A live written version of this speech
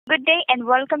Good day and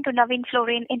welcome to Navin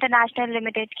Fluorine International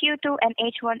Limited Q2 and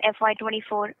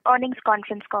H1FY24 earnings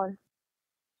conference call.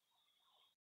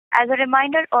 As a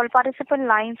reminder, all participant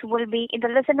lines will be in the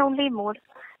listen-only mode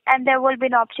and there will be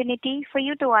an opportunity for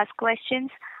you to ask questions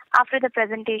after the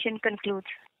presentation concludes.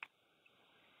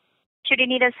 Should you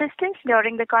need assistance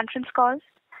during the conference call,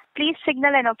 please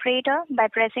signal an operator by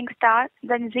pressing star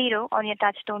then 0 on your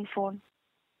touchtone phone.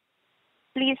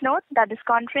 Please note that this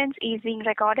conference is being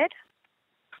recorded.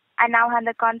 I now hand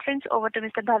the conference over to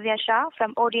Mr. Bhavya Shah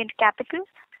from Orient Capital.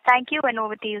 Thank you and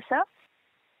over to you, sir.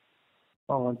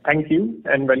 Thank you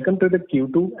and welcome to the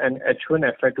Q2 and H1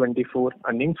 FY24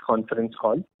 earnings conference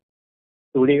call.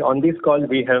 Today on this call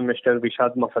we have Mr.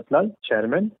 Vishad Mafatlal,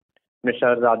 Chairman,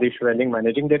 Mr. Rajesh Welling,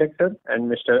 Managing Director,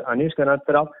 and Mr. Anish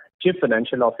Ganatra, Chief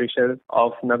Financial Officer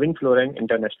of Navin Fluorine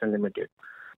International Limited.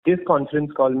 This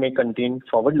conference call may contain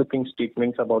forward-looking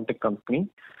statements about the company,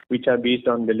 which are based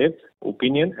on beliefs,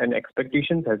 opinion, and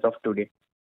expectations as of today.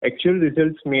 Actual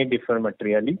results may differ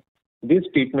materially. These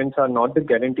statements are not the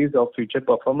guarantees of future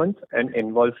performance and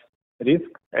involve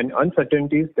risks and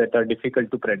uncertainties that are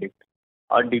difficult to predict.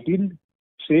 Our detailed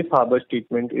safe harbor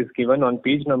statement is given on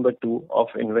page number 2 of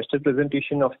investor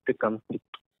presentation of the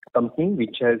company,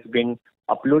 which has been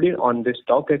uploaded on the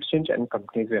stock exchange and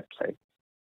company's website.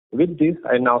 With this,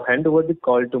 I now hand over the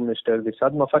call to Mr.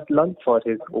 Vishad Mafatlal for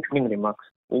his opening remarks.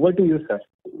 Over to you, sir.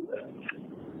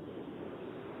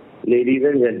 Ladies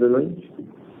and gentlemen,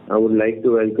 I would like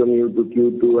to welcome you to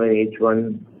Q2 and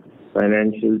H1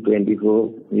 Financial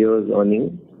 24 years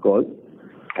earnings call.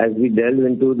 As we delve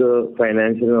into the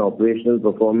financial and operational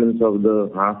performance of the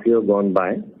half year gone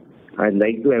by, I'd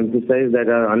like to emphasize that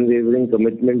our unwavering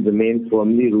commitment remains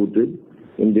firmly rooted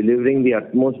in delivering the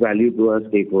utmost value to our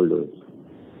stakeholders.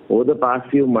 Over the past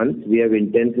few months, we have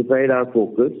intensified our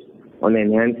focus on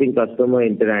enhancing customer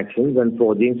interactions and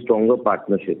forging stronger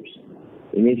partnerships,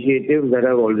 initiatives that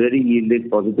have already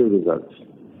yielded positive results.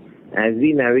 As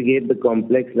we navigate the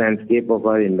complex landscape of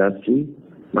our industry,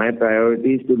 my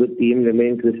priorities to the team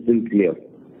remain crystal clear.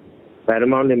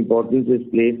 Paramount importance is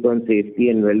placed on safety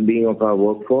and well-being of our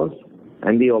workforce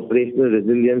and the operational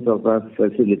resilience of our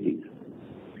facilities.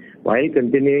 While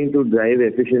continuing to drive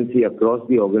efficiency across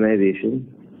the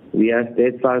organization, we are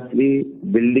steadfastly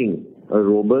building a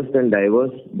robust and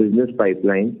diverse business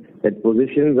pipeline that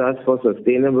positions us for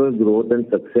sustainable growth and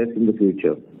success in the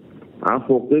future. Our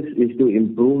focus is to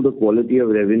improve the quality of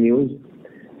revenues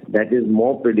that is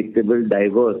more predictable,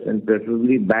 diverse, and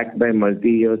preferably backed by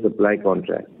multi-year supply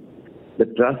contracts. The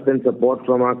trust and support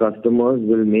from our customers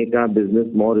will make our business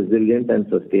more resilient and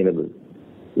sustainable.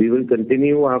 We will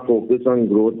continue our focus on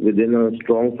growth within a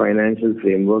strong financial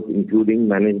framework, including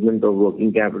management of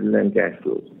working capital and cash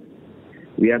flows.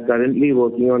 We are currently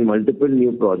working on multiple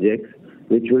new projects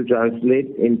which will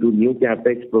translate into new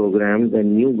capex programs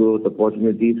and new growth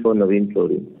opportunities for Navin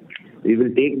Fluorine. We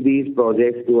will take these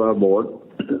projects to our board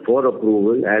for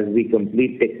approval as we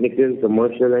complete technical,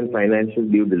 commercial, and financial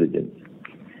due diligence.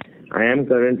 I am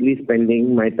currently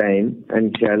spending my time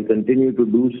and shall continue to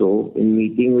do so in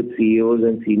meeting with CEOs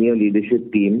and senior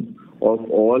leadership teams of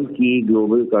all key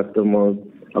global customers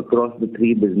across the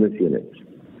 3 business units.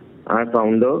 Our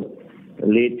founder,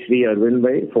 late Shri Arvind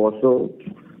Bhai, foresaw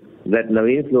that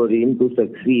Navin Fluorine to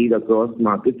succeed across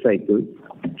market cycles,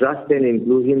 trust and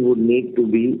inclusion would need to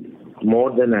be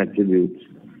more than attributes.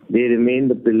 They remain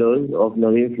the pillars of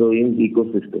Navin Fluorine's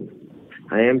ecosystem.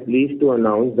 I am pleased to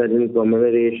announce that in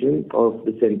commemoration of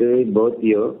the centenary birth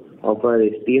year of our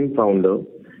esteemed founder,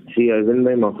 Shri Arvind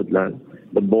Bhai Mafatlal,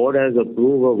 the board has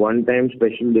approved a one-time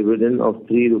special dividend of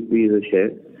 3 rupees a share,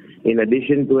 in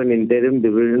addition to an interim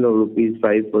dividend of rupees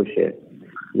 5 per share.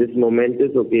 This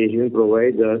momentous occasion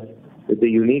provides us with a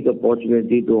unique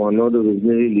opportunity to honor the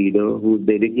visionary leader whose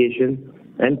dedication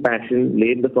and passion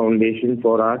laid the foundation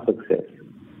for our success.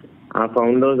 Our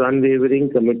founder's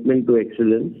unwavering commitment to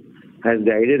excellence has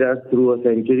guided us through a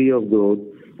century of growth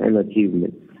and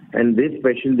achievement. And this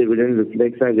special dividend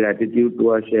reflects our gratitude to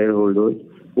our shareholders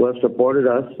who have supported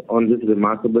us on this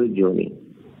remarkable journey.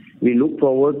 We look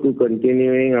forward to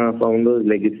continuing our founder's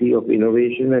legacy of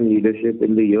innovation and leadership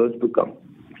in the years to come.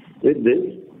 With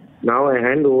this, now I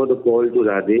hand over the call to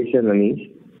Rajesh and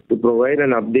Anish to provide an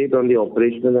update on the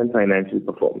operational and financial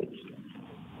performance.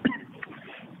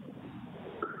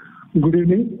 Good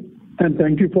evening and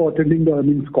thank you for attending the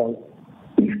earnings call.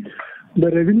 The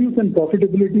revenues and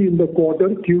profitability in the quarter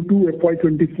Q2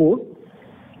 FY24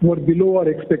 were below our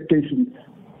expectations.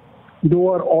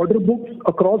 Though our order books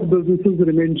across businesses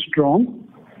remained strong,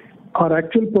 our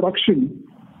actual production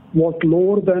was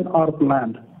lower than our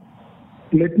plan.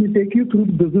 Let me take you through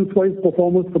the business-wise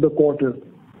performance for the quarter.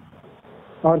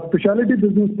 Our specialty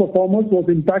business performance was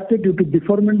impacted due to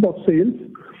deferment of sales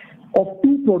of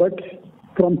 2 products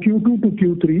from Q2 to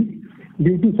Q3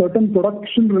 due to certain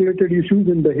production-related issues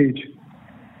in Dahej.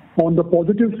 On the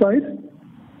positive side,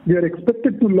 we are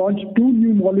expected to launch 2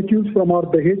 new molecules from our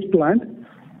Dahej plant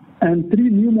and 3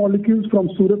 new molecules from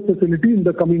Surat facility in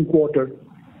the coming quarter.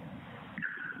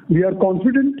 We are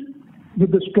confident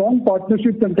with the strong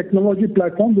partnerships and technology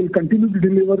platform will continue to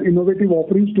deliver innovative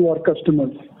offerings to our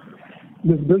customers.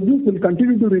 This business will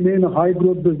continue to remain a high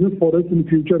growth business for us in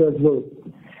future as well.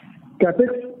 CapEx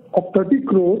of 30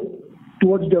 crore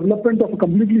towards development of a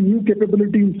completely new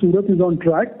capability in Surat is on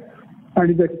track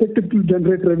and is expected to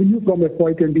generate revenue from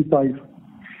FY25.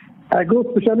 Agro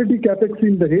specialty CapEx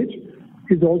in Dahej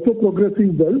is also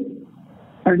progressing well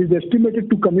and is estimated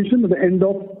to commission at the end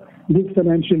of this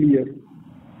financial year.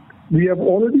 We have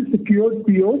already secured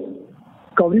POs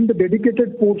covering the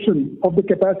dedicated portion of the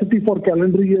capacity for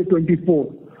calendar year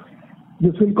 24.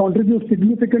 This will contribute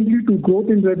significantly to growth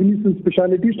in revenues in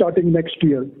specialty starting next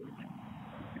year.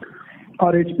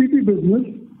 Our HPP business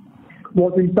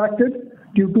was impacted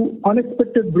due to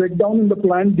unexpected breakdown in the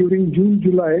plant during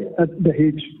June-July at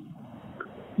Dahej.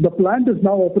 The plant is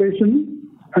now operational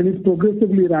and is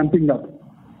progressively ramping up.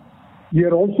 We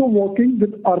are also working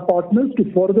with our partners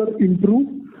to further improve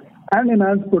and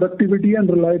enhance productivity and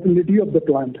reliability of the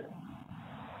plant.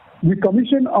 We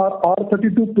commissioned our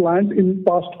R32 plant in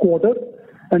past quarter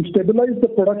and stabilized the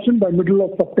production by middle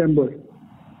of September.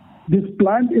 This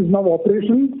plant is now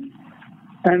operational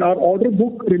and our order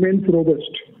book remains robust.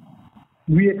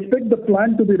 We expect the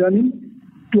plant to be running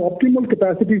to optimal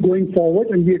capacity going forward,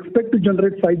 and we expect to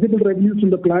generate sizable revenues from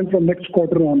the plant from next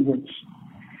quarter onwards.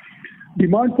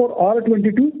 Demand for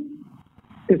R22,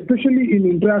 especially in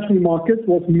international markets,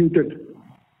 was muted,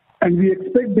 and we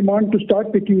expect demand to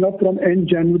start picking up from end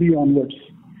January onwards.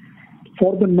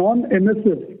 For the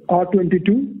non-MSF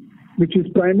R22, which is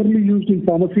primarily used in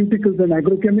pharmaceuticals and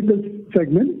agrochemicals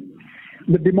segment,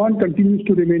 the demand continues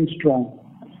to remain strong.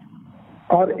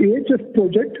 Our AHF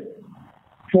project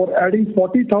for adding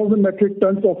 40,000 metric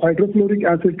tons of hydrofluoric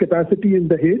acid capacity in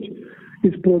Dahej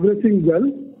is progressing well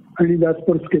and is as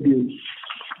per schedule.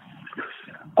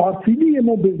 Our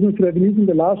CDMO business revenues in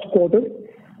the last quarter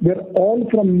were all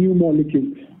from new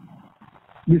molecules.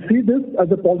 We see this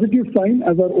as a positive sign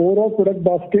as our overall product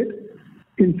basket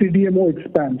in CDMO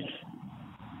expands.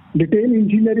 Detailed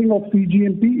engineering of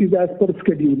CGMP is as per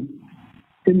schedule.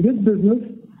 In this business,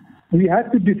 we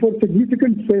had to defer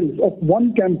significant sales of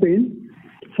one campaign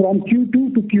from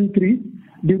Q2 to Q3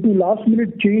 due to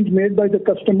last-minute change made by the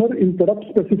customer in product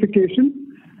specification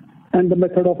and the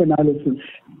method of analysis.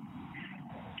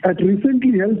 At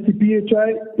recently held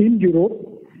CPHI in Europe,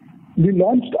 we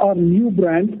launched our new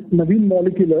brand, Navin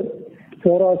Molecular,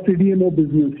 for our CDMO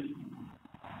business.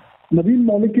 Navin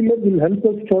Molecular will help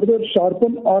us further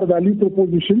sharpen our value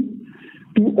proposition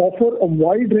to offer a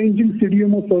wide-ranging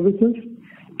CDMO services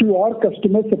to our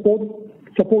customers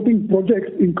supporting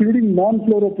projects including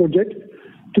non-fluoro projects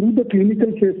through the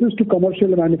clinical phases to commercial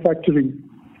manufacturing.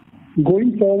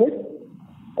 Going forward,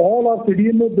 all our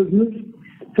CDMO business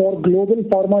for global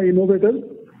pharma innovators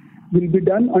will be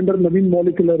done under Navin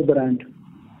Molecular brand.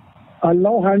 I'll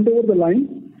now hand over the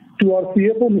line to our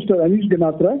CFO, Mr. Anish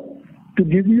Ganatra, to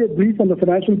give you a brief on the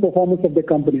financial performance of the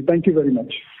company. Thank you very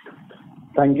much.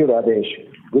 Thank you, Rajesh.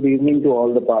 Good evening to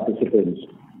all the participants.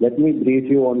 Let me brief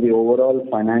you on the overall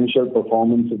financial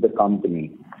performance of the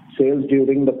company. Sales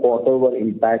during the quarter were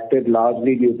impacted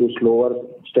largely due to slower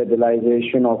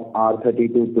stabilization of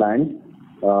R32 plant,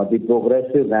 the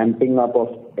progressive ramping up of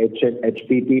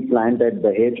HPP plant at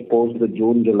Dahej post the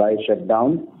June-July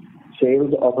shutdown.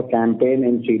 Sales of a campaign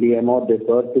in CDMO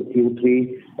deferred to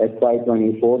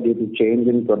Q2FY24 due to change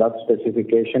in product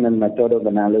specification and method of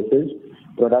analysis.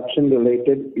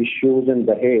 Production-related issues in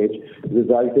Dahej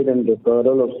resulted in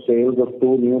deferral of sales of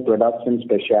 2 new products in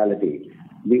specialty.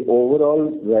 The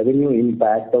overall revenue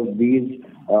impact of these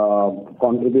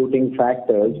contributing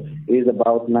factors is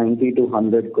about 90 to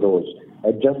 100 crores.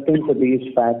 Adjusting for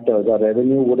these factors, our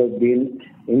revenue would have been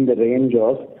in the range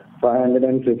of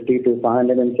 550 to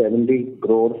 570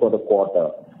 crore for the quarter.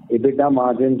 EBITDA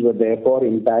margins were therefore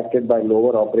impacted by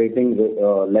lower operating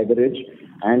leverage,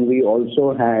 and we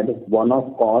also had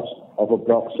one-off costs of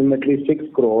approximately 6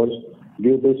 crores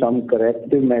due to some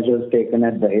corrective measures taken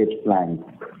at the Dahej plant.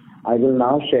 I will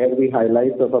now share the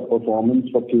highlights of our performance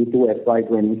for Q2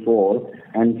 FY24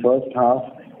 and first half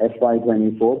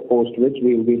FY24, post which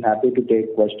we will be happy to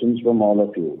take questions from all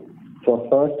of you. For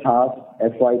first half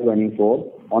FY24,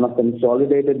 on a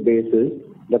consolidated basis,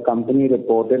 the company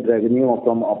reported revenue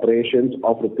from operations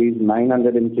of rupees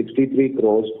 963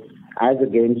 crores as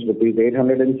against rupees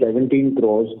 817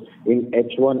 crores in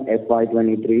H1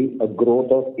 FY23, a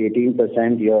growth of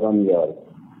 18% year-on-year.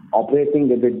 Operating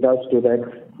EBITDA stood at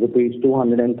rupees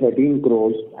 213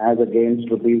 crores as against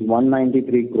rupees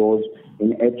 193 crores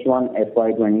in H1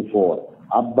 FY24,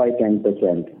 up by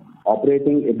 10%.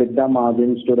 Operating EBITDA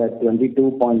margin stood at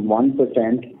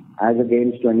 22.1% as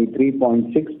against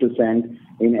 23.6%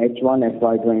 in H1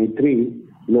 FY23,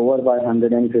 lower by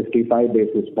 155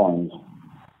 basis points.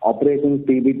 Operating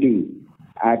PBT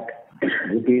at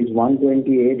rupees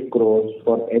 128 crores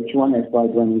for H1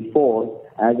 FY24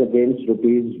 as against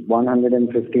rupees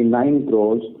 159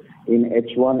 crores in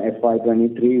H1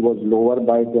 FY23 was lower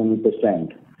by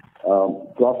 20%.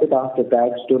 Profit after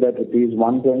tax stood at rupees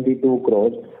 122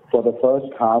 crores for the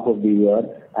first half of the year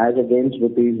as against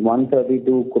rupees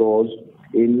 132 crores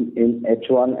in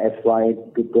H1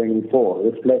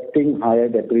 FY24, reflecting higher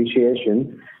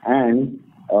depreciation and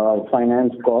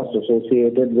finance costs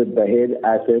associated with the Dahej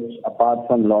assets apart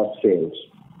from lost sales.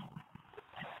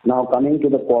 Now coming to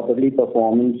the quarterly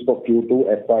performance for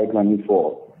Q2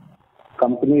 FY24.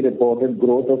 Company reported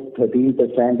growth of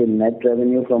 13% in net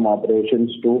revenue from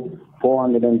operations to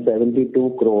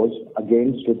 472 crores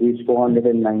against rupees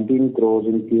 419 crores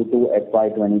in Q2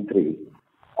 FY23.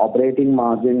 Operating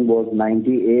margin was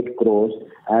 98 crores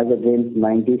as against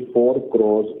 94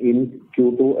 crores in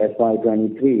Q2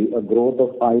 FY23, a growth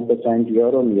of 5%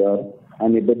 year-on-year,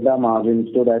 and EBITDA margin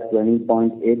stood at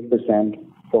 20.8%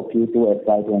 for Q2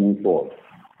 FY24.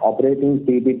 Operating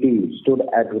PBT stood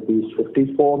at rupees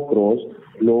 54 crores,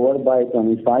 lower by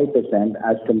 25%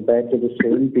 as compared to the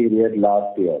same period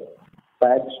last year.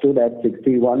 PAT stood at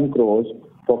 61 crores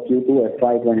for Q2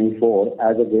 FY24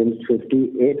 as against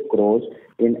 58 crores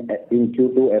in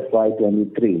Q2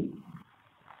 FY23.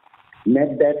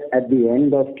 Net debt at the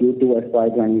end of Q2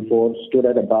 FY24 stood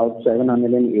at about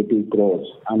 780 crores.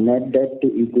 Our net debt to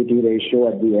equity ratio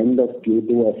at the end of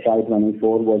Q2 FY24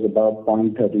 was about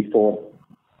 0.34.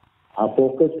 Our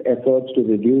focused efforts to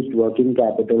reduce working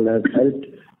capital have helped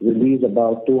release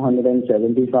about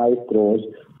 275 crores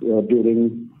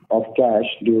of cash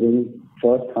during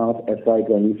first half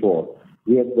FY24.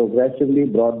 We have progressively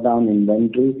brought down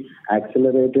inventory,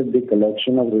 accelerated the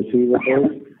collection of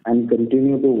receivables, and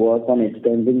continue to work on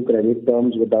extending credit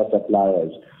terms with our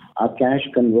suppliers. Our cash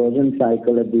conversion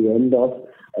cycle at the end of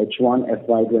H1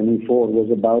 FY24 was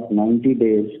about 90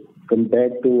 days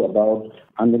compared to about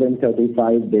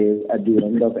 135 days at the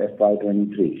end of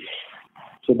FY23.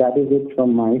 So that is it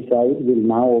from my side. We'll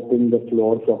now open the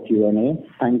floor for Q&A.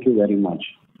 Thank you very much.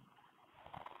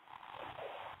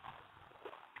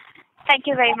 Thank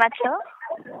you very much, sir.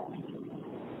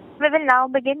 We will now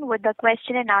begin with the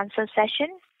question and answer session.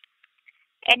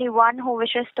 Anyone who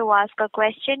wishes to ask a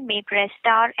question may press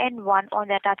star and 1 on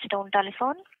their touchtone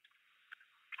telephone.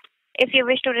 If you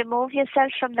wish to remove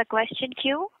yourself from the question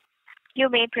queue, you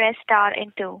may press star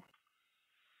and 2.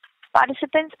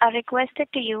 Participants are requested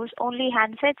to use only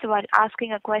handsets while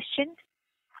asking a question.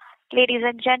 Ladies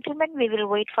and gentlemen, we will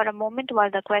wait for a moment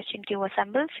while the question queue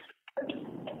assembles.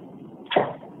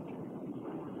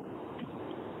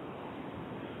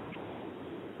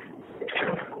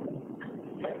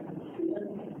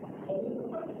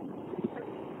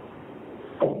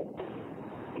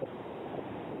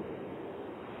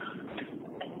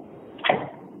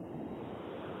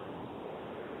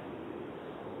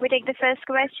 We take the first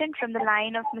question from the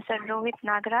line of Mr. Rohit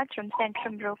Nagaraj from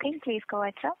Centrum Broking. Please go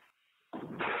ahead, sir.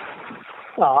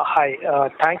 Hi.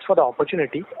 Thanks for the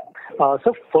opportunity.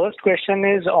 So first question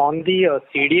is on the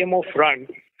CDMO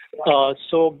front.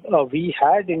 We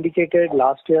had indicated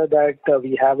last year that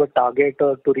we have a target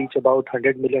to reach about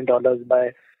 $100 million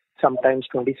by sometimes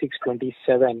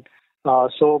 26-27.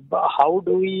 So how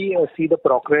do we see the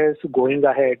progress going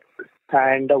ahead?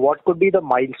 And what could be the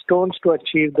milestones to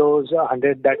achieve those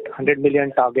 100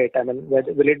 million target? I mean,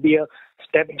 will it be a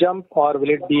step jump or will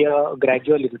it be a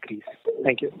gradual increase?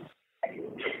 Thank you.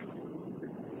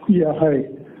 Yeah, hi.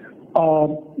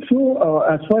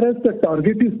 As far as the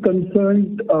target is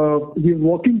concerned, we're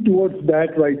working towards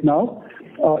that right now.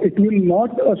 It will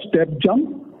not a step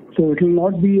jump, so it will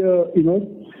not be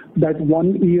that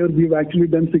 1 year we've actually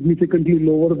done significantly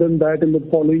lower than that, and the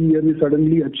following year we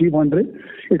suddenly achieve 100.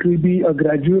 It will be a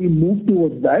gradual move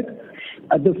towards that.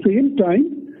 At the same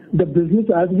time, the business,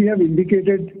 as we have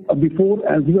indicated before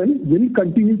as well, will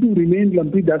continue to remain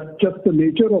lumpy. That's just the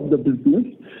nature of the business.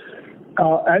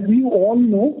 As you all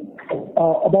know,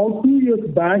 about 2 years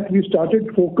back, we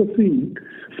started focusing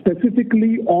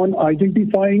specifically on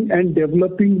identifying and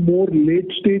developing more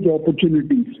late-stage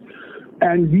opportunities.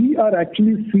 And we are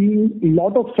actually seeing a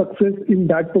lot of success in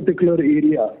that particular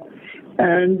area.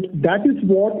 And that is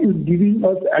what is giving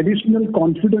us additional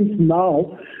confidence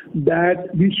now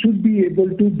that we should be able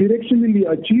to directionally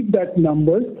achieve that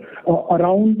number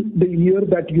around the year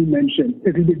that you mentioned.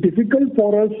 It will be difficult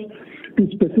for us to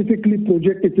specifically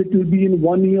project if it will be in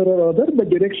 1 year or other, but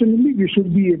directionally we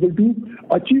should be able to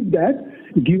achieve that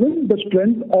given the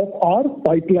strength of our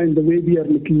pipeline, the way we are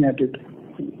looking at it.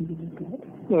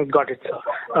 Got it, sir.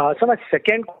 So my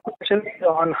second question is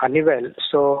on Honeywell.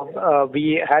 So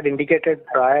we had indicated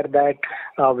prior that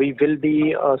we will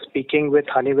be speaking with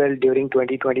Honeywell during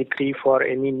 2023 for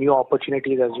any new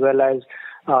opportunities as well as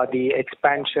the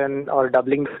expansion or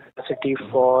doubling capacity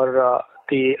for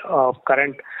the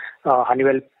current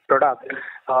Honeywell product.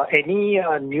 Any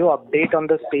new update on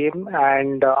the same,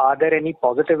 and are there any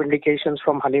positive indications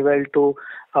from Honeywell to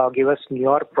give us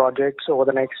newer projects over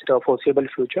the next foreseeable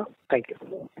future? Thank you.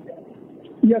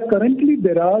 Yeah, currently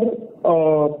there are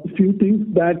few things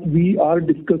that we are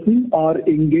discussing. Our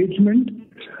engagement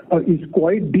is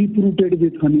quite deep-rooted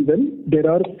with Honeywell. There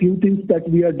are few things that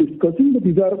we are discussing, but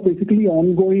these are basically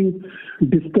ongoing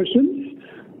discussions.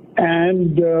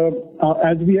 And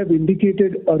as we have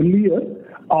indicated earlier,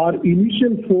 our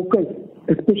initial focus,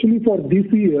 especially for this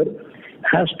year,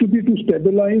 has to be to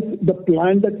stabilize the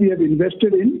plant that we have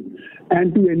invested in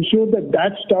and to ensure that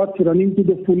that starts running to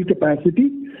the full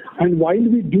capacity. And while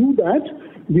we do that,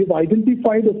 we've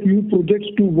identified a few projects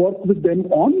to work with them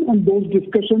on, and those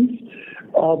discussions,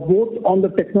 both on the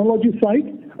technology side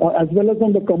as well as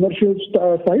on the commercial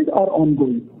side, are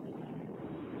ongoing.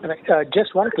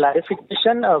 Just one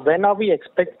clarification. When are we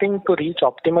expecting to reach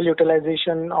optimal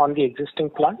utilization on the existing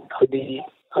plant for the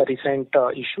recent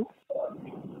issue?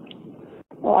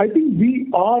 I think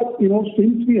we are,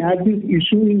 since we had this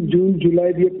issue in June,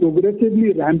 July, we are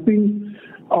progressively ramping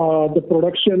the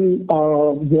production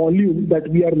volume that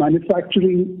we are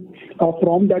manufacturing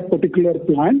from that particular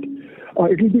plant.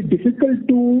 It will be difficult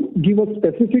to give a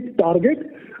specific target,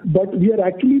 but we are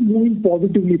actually moving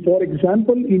positively. For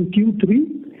example, in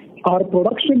Q3, our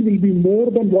production will be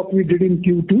more than what we did in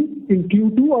Q2. In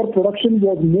Q2, our production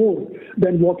was more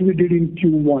than what we did in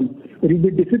Q1. It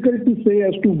will be difficult to say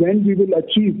as to when we will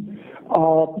achieve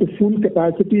the full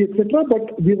capacity, etc.,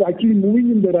 but we're actually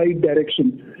moving in the right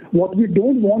direction. What we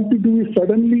don't want to do is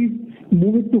suddenly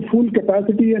move it to full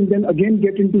capacity and then again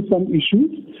get into some issues.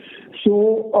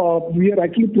 So we are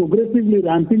actually progressively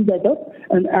ramping that up.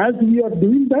 And as we are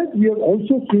doing that, we are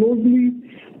also closely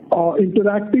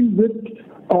interacting with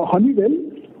Honeywell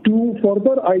to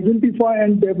further identify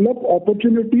and develop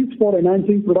opportunities for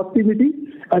enhancing productivity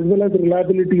as well as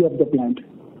reliability of the plant.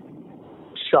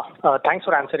 Sure. Thanks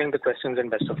for answering the questions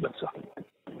and best of luck, sir.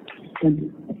 Thank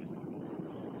you.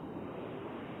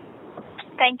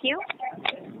 Thank you.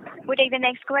 We take the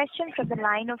next question from the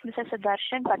line of Mr.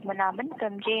 Sudarshan Padmanabhan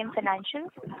from JM Financial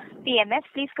PMS.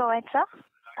 Please go ahead, sir.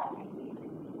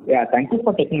 Yeah, thank you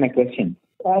for taking my question.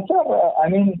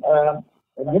 Sir,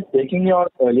 just taking your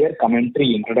earlier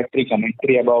introductory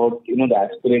commentary about, the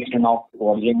aspiration of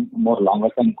forging more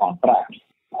longer-term contracts.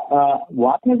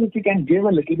 One is if you can give a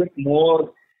little bit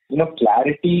more,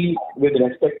 clarity with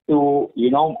respect to,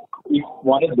 if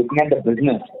one is looking at the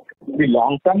business. The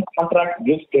long-term contract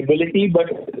gives stability, but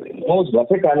no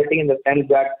versatility in the sense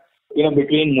that,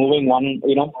 between moving one,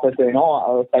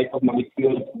 type of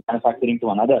molecule manufacturing to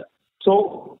another.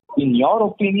 So, in your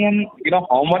opinion,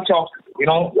 how much of,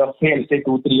 your sales, say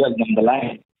 2-3 years down the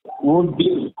line, would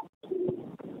be?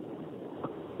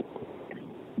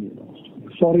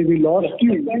 Sorry, we lost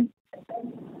you.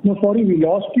 No, sorry, we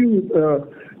lost you.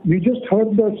 We just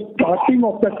heard the starting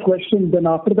of that question, then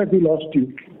after that we lost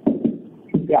you.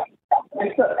 Yeah.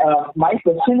 Sir, my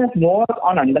question is more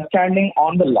on understanding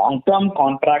on the long-term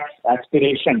contracts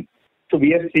aspiration. So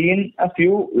we have seen a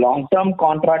few long-term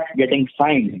contracts getting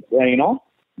signed,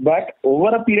 but over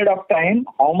a period of time,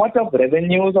 how much of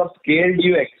revenues or scale do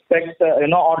you expect,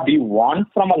 or do you want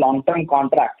from a long-term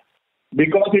contract?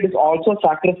 Because it is also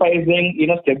sacrificing,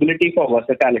 stability for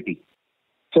versatility.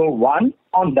 So one,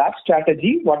 on that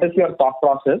strategy, what is your thought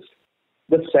process?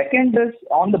 The second is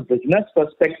on the business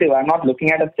perspective. I'm not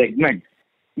looking at a segment,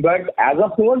 but as a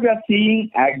whole, we are seeing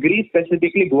agri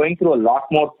specifically going through a lot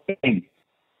more pain.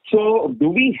 So do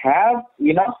we have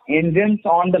enough engines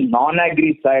on the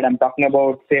non-agri side? I'm talking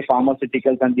about, say,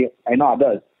 pharmaceuticals and the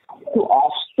others, to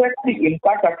offset the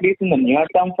impact, at least in the near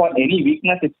term, for any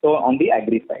weakness if so on the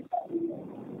agri side.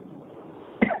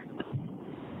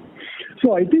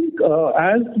 So I think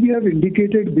as we have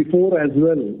indicated before as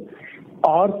well,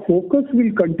 our focus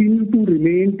will continue to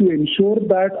remain to ensure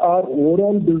that our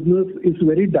overall business is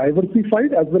very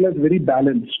diversified as well as very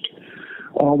balanced.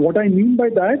 What I mean by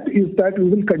that is that we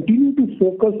will continue to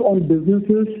focus on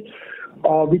businesses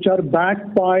which are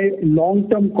backed by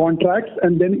long-term contracts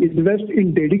and then invest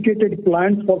in dedicated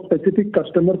plants for specific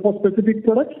customer for specific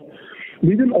products.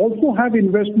 We will also have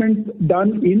investments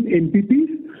done in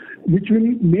MPPs, which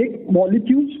will make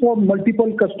molecules for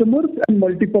multiple customers and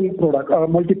multiple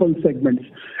segments.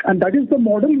 And that is the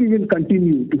model we will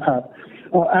continue to have.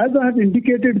 As I have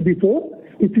indicated before,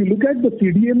 if you look at the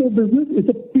CDMO business, it's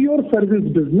a pure service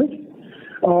business.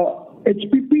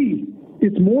 HPP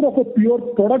is more of a pure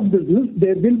product business.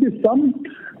 There will be some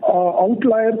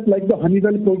outliers like the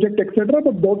Honeywell project, etc.,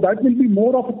 but that will be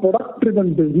more of a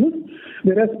product-driven business,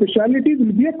 whereas specialty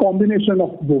will be a combination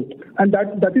of both. And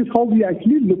that is how we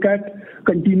actually look at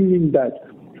continuing that.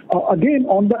 Again,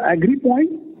 on the agri point,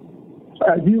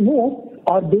 as you know,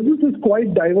 our business is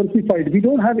quite diversified. We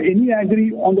don't have any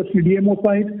agri on the CDMO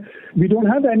side. We don't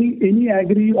have any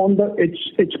agri on the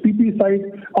HPP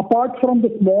side, apart from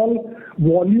the small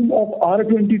volume of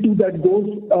R22 that goes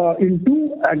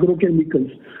into agrochemicals.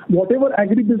 Whatever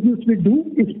agri business we do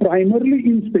is primarily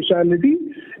in specialty,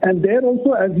 and there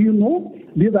also, as you know,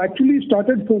 we have actually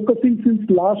started focusing since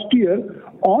last year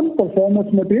on performance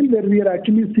material, where we are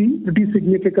actually seeing pretty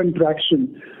significant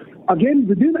traction. Again,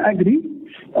 within agri,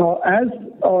 as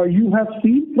you have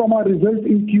seen from our results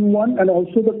in Q1 and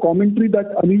also the commentary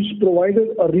that Anish provided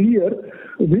earlier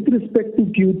with respect to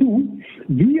Q2,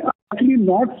 we are actually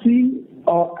not seeing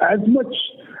as much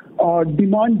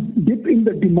dip in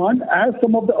the demand as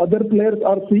some of the other players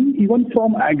are seeing, even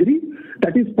from agri.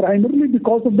 That is primarily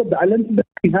because of the balance that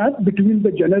we have between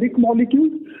the generic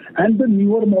molecules and the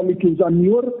newer molecules. Our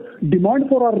newer demand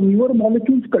for our newer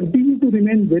molecules continue to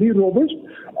remain very robust.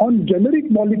 On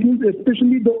generic molecules,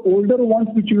 especially the older ones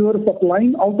which we were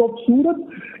supplying out of Surat,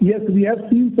 yes, we have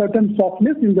seen certain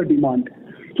softness in the demand.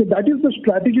 So that is the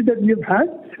strategy that we have had,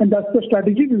 and that's the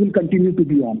strategy we will continue to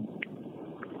be on.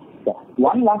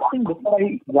 One last thing before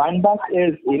I wind back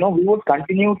is, we would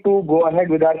continue to go ahead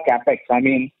with our capex. I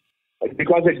mean,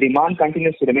 because the demand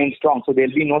continues to remain strong, so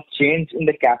there'll be no change in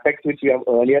the capex which we have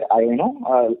earlier,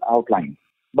 outlined,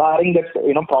 barring that,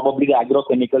 probably the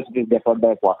agrochemicals will deferred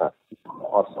by a quarter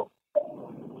or so.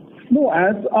 No,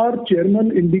 as our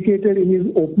chairman indicated in his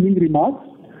opening remarks,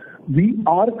 we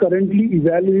are currently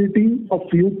evaluating a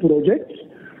few projects,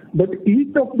 but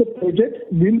each of the projects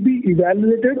will be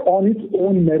evaluated on its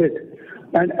own merit.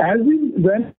 And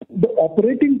when the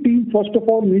operating team, first of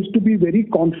all, needs to be very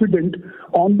confident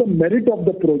on the merit of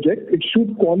the project. It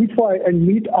should qualify and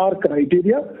meet our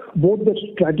criteria, both the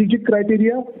strategic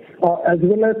criteria as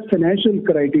well as financial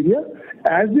criteria.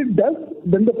 As it does,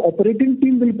 then the operating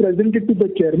team will present it to the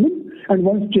chairman, and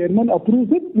once chairman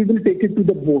approves it, we will take it to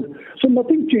the board. So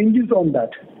nothing changes on that.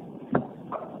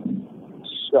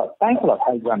 Sure. Thanks a lot.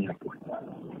 I'll join you.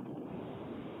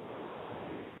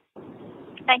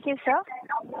 Thank you, sir.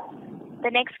 The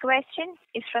next question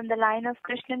is from the line of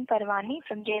Krishnan Parwani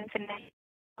from JM Financial.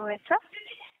 Go ahead, sir.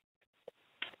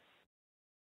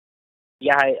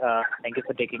 Yeah, hi. Thank you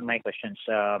for taking my questions.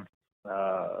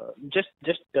 Just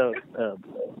a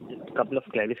couple of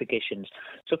clarifications.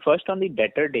 So first, on the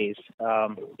debtor days,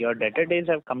 your debtor days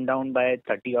have come down by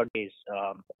 30 odd days.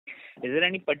 Is there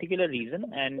any particular reason,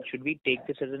 and should we take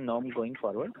this as a norm going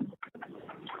forward?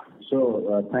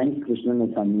 So thanks, Krishnan.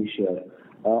 It's Anish here.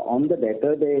 On the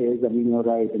debtor days, you're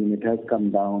right, it has come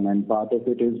down, and part of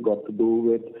it has got to do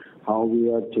with how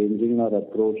we are changing our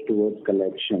approach towards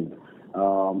collection.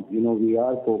 We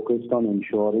are focused on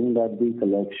ensuring that the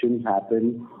collections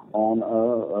happen on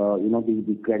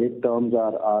the credit terms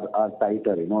are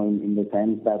tighter, in the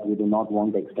sense that we do not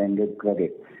want extended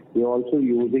credit. We are also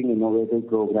using innovative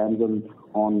programs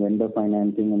on vendor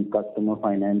financing and customer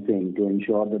financing to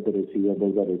ensure that the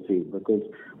receivables are received, because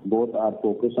both our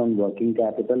focus on working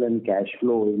capital and cash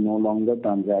flow is no longer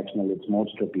transactional, it's more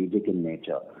strategic in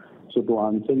nature. So to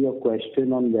answer your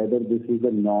question on whether this is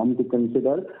a norm to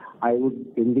consider, I would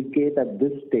indicate at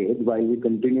this stage, while we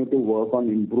continue to work on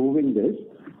improving this,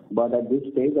 but at this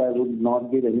stage I would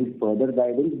not give any further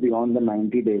guidance beyond the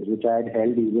 90 days, which I had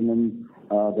held even in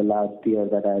the last year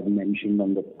that I had mentioned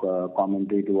on the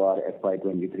commentary to our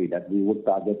FY23, that we would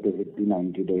target to hit the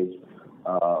 90 days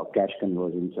cash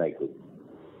conversion cycle.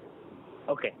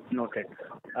 Okay, noted.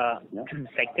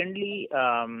 Secondly,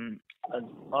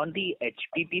 on the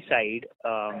HPP side,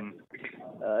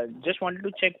 just wanted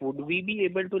to check, would we be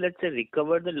able to, let's say,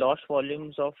 recover the lost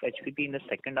volumes of HPP in the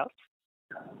second half?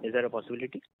 Is there a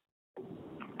possibility?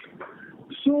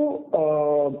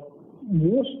 So,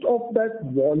 most of that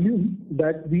volume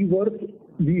that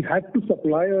we had to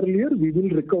supply earlier, we will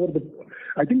recover.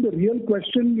 I think the real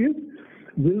question is,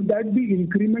 Will that be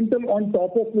incremental on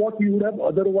top of what you would have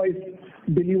otherwise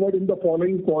delivered in the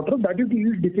following quarter? That is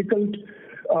really difficult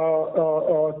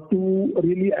to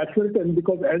really ascertain,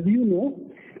 because as you know,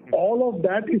 all of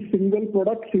that is single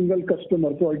product, single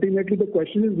customer. So ultimately the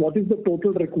question is, what is the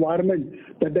total requirement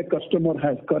that the customer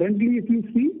has? Currently, if you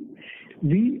see,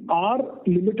 we are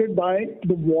limited by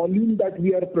the volume that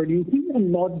we are producing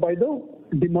and not by the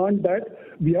demand that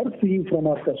we are seeing from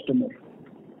our customer.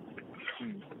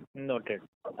 Noted.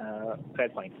 Fair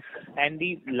point. And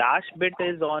the last bit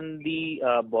is on the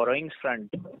borrowings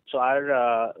front. So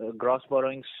our gross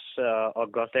borrowings or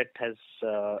gross debt is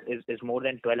more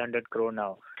than 1,200 crore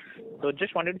now. So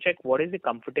just wanted to check, what is the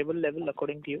comfortable level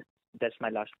according to you? That's my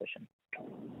last question.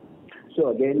 So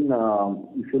again,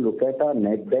 if you look at our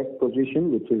net debt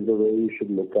position, which is the way you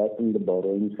should look at in the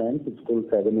borrowing sense, it's still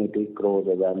 780 crores,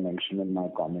 as I mentioned in my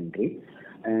commentary.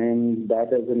 And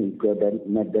that as an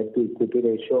net debt to equity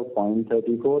ratio of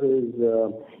 0.34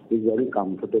 is very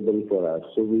comfortable for us.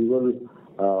 So we will,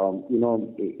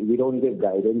 we don't give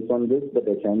guidance on this, but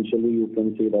essentially you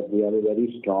can see that we have a very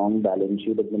strong balance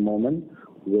sheet at the moment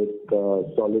with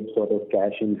solid sort of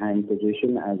cash in hand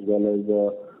position as well as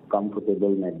a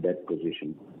comfortable net debt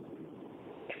position.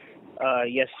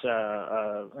 Yes,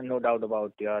 no doubt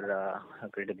about your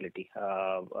credibility.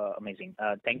 Amazing.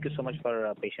 Thank you so much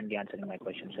for patiently answering my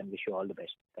questions, and wish you all the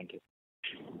best. Thank you.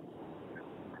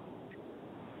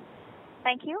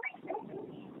 Thank you.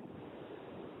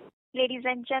 Ladies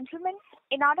and gentlemen,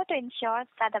 in order to ensure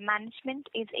that the management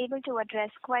is able to address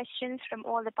questions from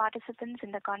all the participants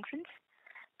in the conference,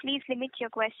 please limit your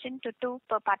question to 2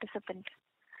 per participant.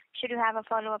 Should you have a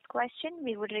follow-up question,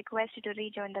 we would request you to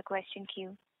rejoin the question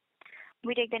queue.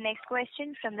 We take the next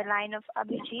question from the line of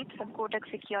Abhijit from Kotak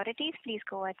Securities. Please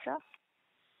go ahead, sir.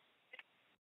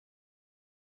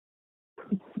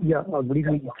 Yeah, good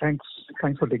evening. Thanks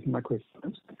for taking my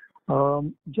questions.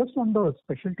 Just on the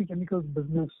specialty chemicals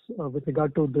business, with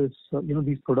regard to this,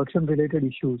 these production-related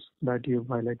issues that you've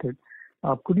highlighted,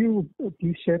 could you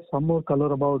please share some more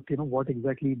color about, what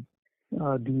exactly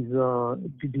these are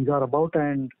about,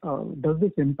 and does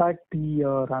this impact the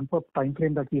ramp-up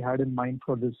timeframe that we had in mind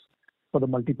for the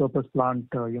multipurpose plant,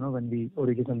 when we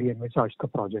originally envisaged the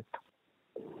project?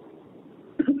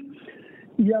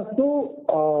 Yeah,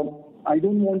 so I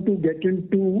don't want to get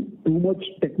into too much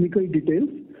technical details,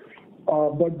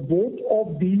 but both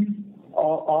of these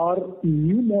are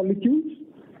new molecules.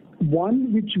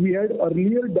 One which we had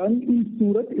earlier done in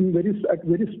Surat at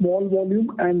very small volume,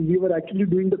 and we were actually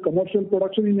doing the commercial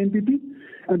production in NPP.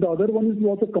 And the other one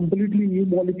was a completely new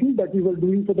molecule that we were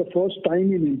doing for the first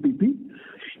time in NPP.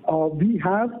 We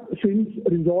have since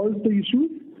resolved the issue,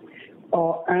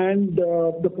 and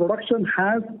the production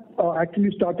has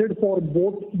actually started for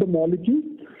both the molecules.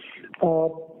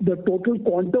 The total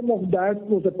quantum of that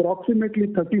was approximately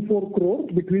 34 crore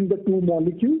between the 2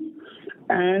 molecules,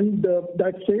 and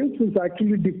that sales is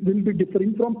actually will be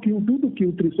differing from Q2 to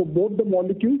Q3. So both the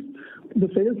molecules, the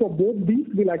sales of both these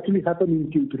will actually happen in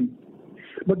Q3.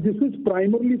 But this is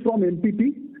primarily from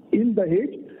MPP in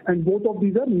Dahej, and both of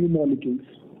these are new molecules.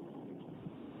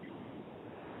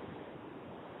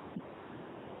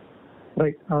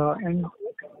 Right. And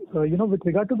with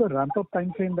regard to the ramp-up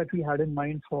time frame that we had in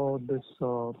mind for this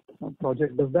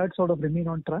project, does that sort of remain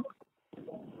on track?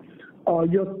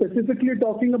 You're specifically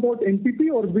talking about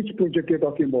NPP, or which project you're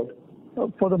talking about?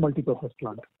 For the multipurpose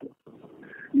plant.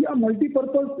 Yeah,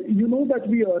 multipurpose, that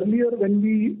we earlier, when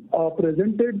we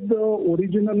presented the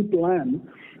original plan,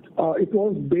 it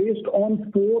was based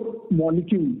on 4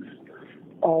 molecules.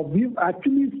 We've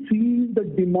actually seen the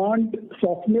demand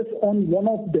softness on one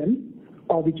of them,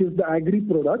 which is the agri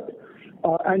product,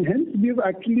 and hence we've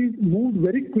actually moved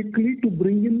very quickly to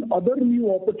bring in other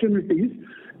new opportunities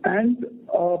and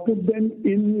put them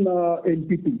in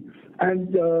NPP.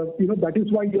 And that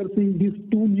is why you're seeing these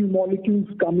 2 new molecules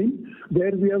come in,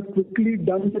 where we have quickly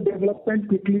done the development,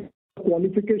 quickly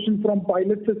qualification from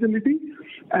pilot facility,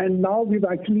 and now we've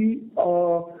actually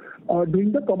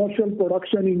doing the commercial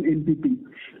production in NPP.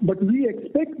 But we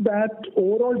expect that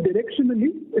overall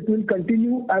directionally it will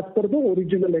continue as per the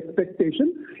original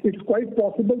expectation. It's quite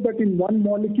possible that in one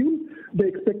molecule the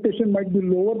expectation might be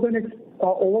lower than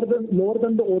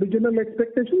the original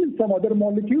expectation. In some other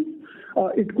molecules,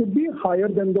 it could be higher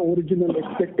than the original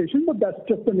expectation, but that's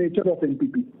just the nature of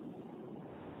NPP.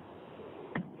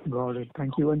 Got it.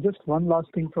 Thank you. And just one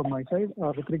last thing from my side,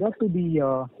 with regard to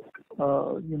the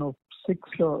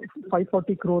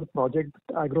 540 crore project,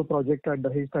 agro project at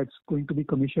Dahej that's going to be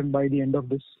commissioned by the end of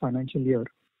this financial year.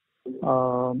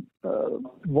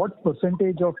 what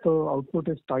percentage of the output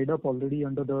is tied up already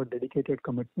under the dedicated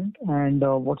commitment, and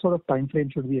what sort of time frame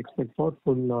should we expect for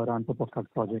full ramp-up of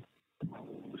that project?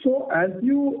 So as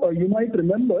you might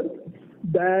remember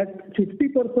that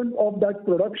 50% of that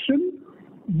production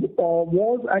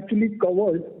was actually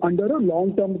covered under a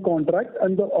long-term contract,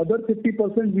 and the other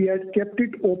 50% we had kept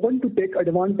it open to take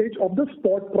advantage of the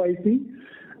spot pricing.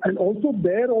 And also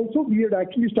we had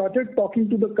actually started talking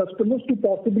to the customers to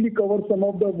possibly cover some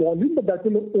of the volume, but that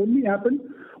will only happen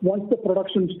once the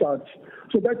production starts.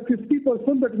 So that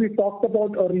 50% that we talked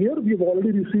about earlier, we've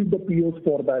already received the POs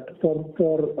for that for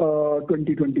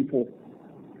 2024.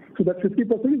 So that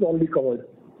 50% is already covered.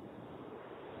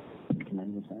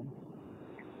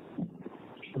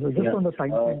 Just on the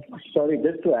time frame. Sorry,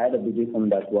 just to add, Abhijit, on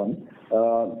that one.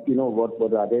 What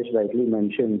Rajesh rightly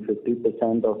mentioned,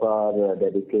 50% of our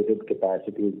dedicated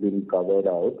capacity is being covered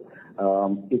out.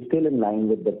 It's still in line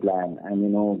with the plan, and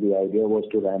the idea was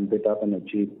to ramp it up and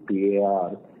achieve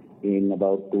PAR in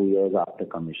about 2 years after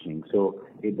commissioning. So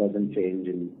it doesn't change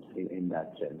in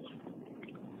that sense.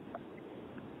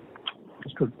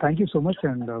 That's good. Thank you so much,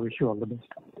 and wish you all the best.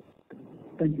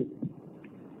 Thank you.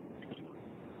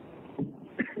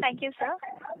 Thank you, sir.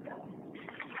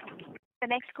 The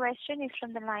next question is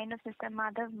from the line of Mr.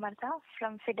 Madhav Marda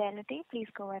from Fidelity. Please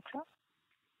go ahead, sir.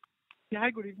 Yeah,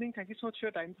 hi, good evening. Thank you so much for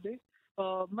your time today.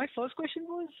 My first question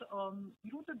was,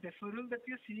 the deferral that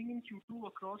we are seeing in Q2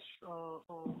 across a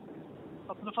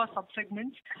couple of our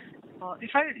sub-segments.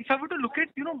 If I were to look at,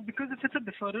 because if it's a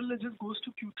deferral, it just goes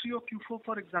to Q3 or Q4,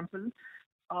 for example.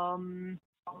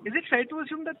 Is it fair to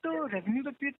assume that the revenue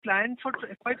that we had planned for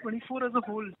FY24 as a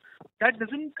whole, that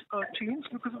doesn't change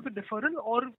because of the deferral,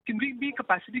 or can we be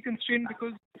capacity constrained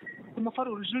because some of our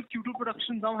original Q2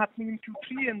 production is now happening in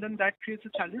Q3 and then that creates a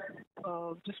challenge?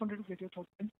 Just wanted to get your thoughts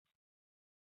then.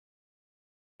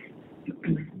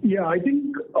 Yeah, I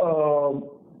think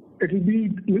it will be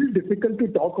a little difficult to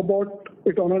talk about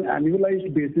it on an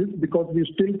annualized basis because we're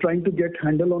still trying to get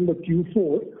handle on the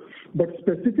Q4. But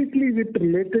specifically with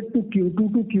related to Q2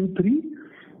 to Q3,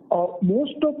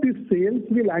 most of the sales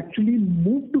will actually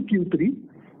move to Q3.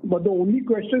 But the only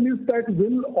question is that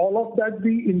will all of that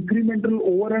be incremental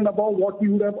over and above what we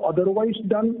would have otherwise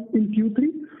done in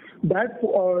Q3? That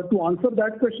to answer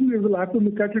that question, we will have to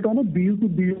look at it on a BU to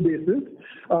BU basis.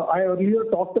 I earlier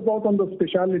talked about on the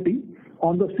specialty.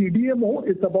 On the CDMO,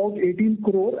 it's about 18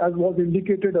 crore as was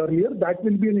indicated earlier. That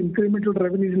will be an incremental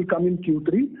revenue will come in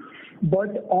Q3.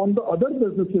 But on the other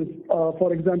businesses,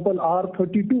 for example,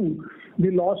 R32,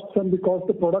 we lost some because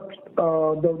the product,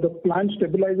 the plant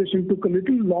stabilization took a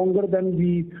little longer than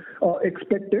we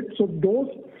expected. So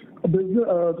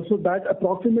so that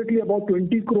approximately about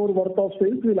 20 crore worth of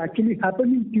sales will actually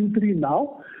happen in Q3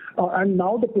 now. And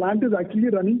now the plant is actually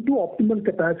running to optimal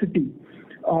capacity.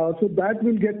 So that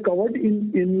will get covered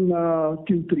in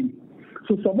Q3.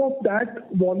 So some of that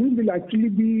volume will actually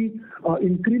be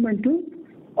incremental.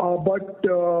 But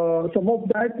some of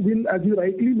that will, as you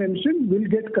rightly mentioned, will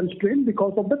get constrained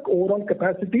because of the overall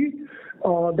capacity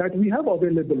that we have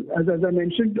available. As I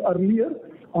mentioned earlier,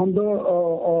 on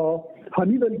the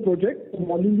Honeywell project,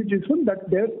 volume which is one that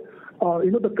there,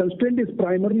 the constraint is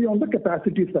primarily on the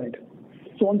capacity side.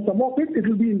 So on some of it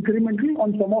will be incremental.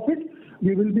 On some of it,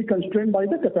 we will be constrained by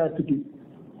the capacity.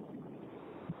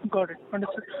 Got it.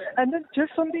 Understood. And then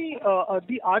just on the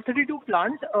R32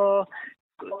 plant,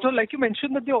 so like you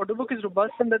mentioned that the order book is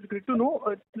robust and that's great to know.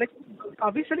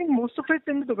 Are we selling most of it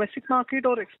in the domestic market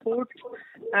or exports?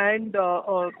 And,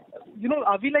 are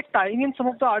we tying in some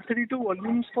of the R32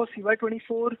 volumes for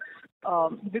CY24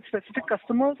 with specific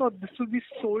customers, or this will be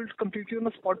sold completely on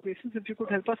a spot basis? If you could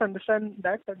help us understand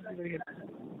that would be very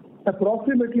helpful.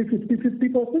 Approximately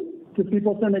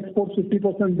 50% exports,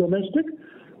 50% domestic.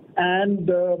 And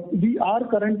we are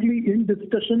currently in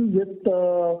discussion with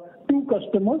 2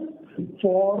 customers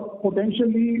for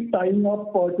potentially tying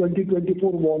up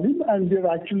 2024 volume, and we're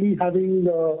actually having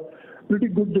pretty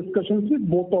good discussions with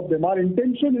both of them. Our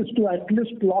intention is to at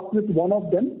least lock with one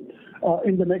of them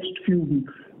in the next few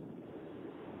weeks.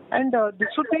 And this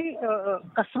should be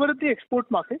customer at the export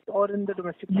market or in the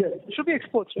domestic market? Yes. It should be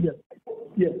exports, right?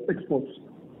 Yes, exports.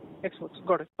 Exports.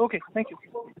 Got it. Okay, thank you.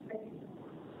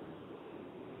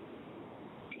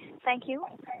 Thank you.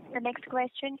 The next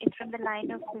question is from the line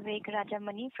of Vivek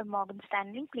Rajamani from Morgan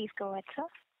Stanley. Please go ahead, sir.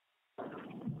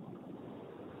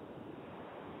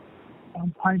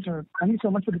 Hi, sir. Thank you so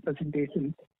much for the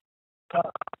presentation.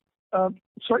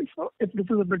 Sorry if this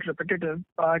is a bit repetitive,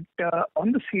 but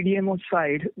on the CDMO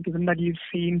side, given that you've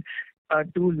seen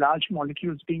 2 large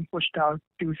molecules being pushed out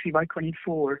to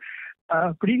CY24,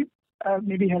 could you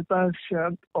maybe help us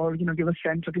or give a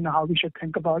sense of how we should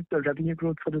think about the revenue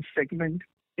growth for this segment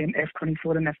in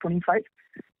F24 and F25?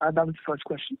 That was the first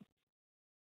question.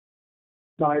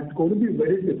 Now, it's going to be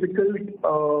very difficult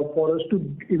for us to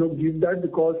give that,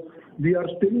 because we are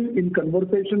still in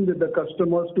conversation with the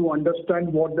customers to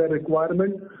understand what their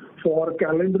requirement for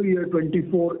calendar year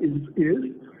 24 is.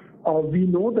 We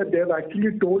know that they have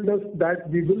actually told us that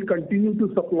we will continue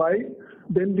to supply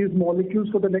them these molecules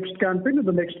for the next campaign, and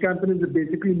the next campaign is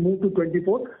basically move to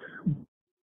 24.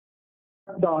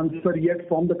 The answer yet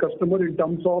from the customer in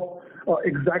terms of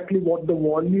exactly what the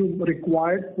volume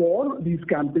required for these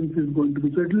campaigns is going to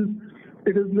be. So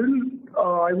it is little,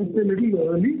 I would say little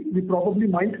early. We probably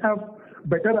might have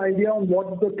better idea on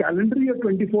what the calendar year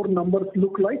 24 numbers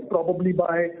look like probably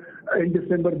by in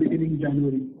December, beginning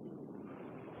January.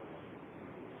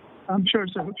 I'm sure,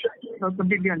 sir. I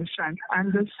completely understand.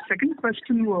 And the second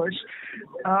question was,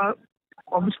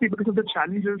 obviously, because of the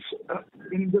challenges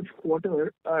in this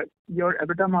quarter, your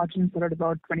EBITDA margins are at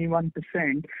about 21%.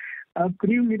 Could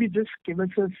you maybe just give us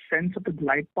a sense of the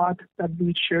glide path that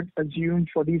we should assume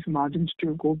for these margins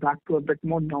to go back to a bit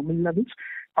more normal levels?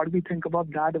 How do we think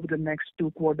about that over the next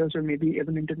 2 quarters or maybe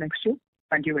even into next year?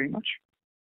 Thank you very much.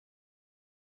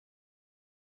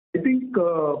 I think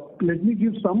let me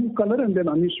give some color and then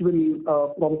Anish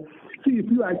will see. If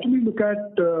you actually look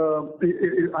at,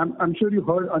 I'm sure you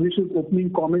heard Anish's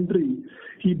opening commentary.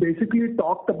 He basically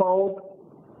talked about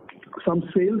some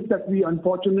sales that we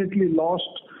unfortunately lost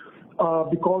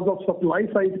because of supply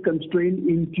side constraint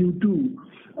in Q2.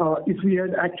 If we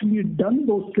had actually done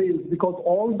those sales, because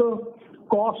all the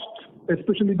costs,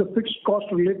 especially the fixed costs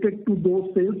related to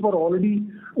those sales, were already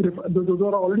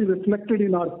reflected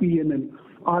in our P&L.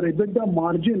 Our EBITDA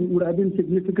margin would have been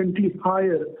significantly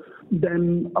higher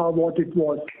than what it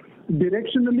was.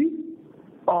 Directionally,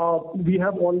 we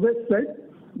have always said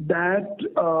that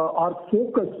our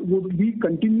focus would be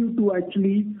continue to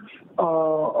actually,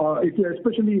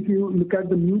 especially if you look at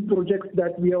the new projects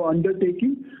that we are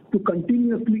undertaking, to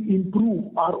continuously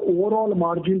improve our overall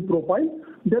margin profile.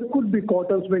 There could be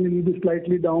quarters when it will be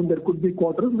slightly down. There could be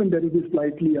quarters when there will be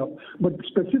slightly up. But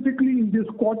specifically in this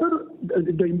quarter,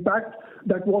 the impact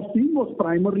that was seen was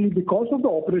primarily because of the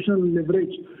operational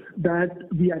leverage that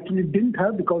we actually didn't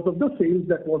have because of the sales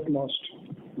that was lost.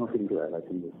 Nothing to add. I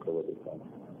think we've covered it.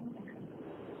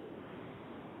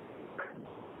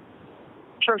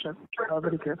 Sure, sir.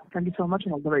 Very clear. Thank you so much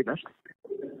and all the very best.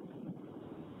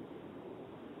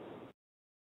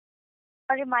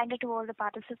 A reminder to all the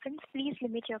participants, please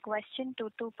limit your question to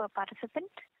 2 per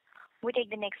participant. We take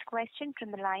the next question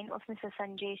from the line of Mr.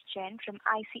 Sanjesh Jain from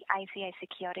ICICI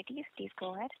Securities. Please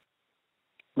go ahead.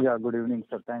 Yeah, good evening,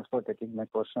 sir. Thanks for taking my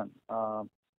question.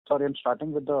 Sorry, I'm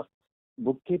starting with the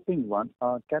bookkeeping one.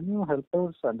 Can you help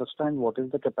us understand what is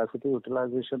the capacity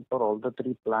utilization for all the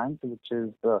 3 plants, which is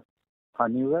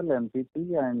Honeywell,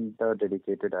 MPP, and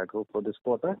dedicated agro for this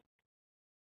quarter?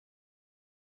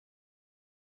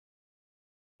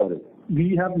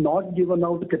 We have not given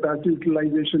out capacity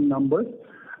utilization numbers,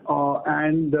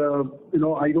 and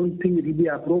I don't think it will be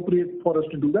appropriate for us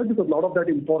to do that because a lot of that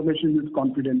information is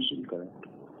confidential. Correct.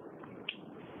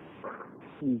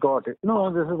 Got it.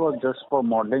 No, this was just for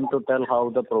modeling to tell how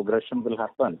the progression will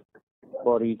happen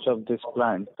for each of these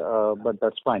plants, but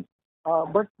that's fine.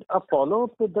 But a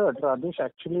follow-up to that, Rajesh,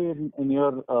 actually in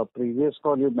your previous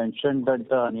call you mentioned that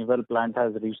the Honeywell plant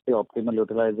has reached the optimal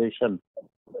utilization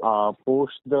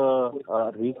post the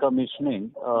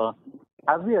recommissioning.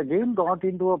 Have we again got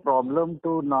into a problem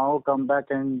to now come back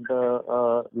and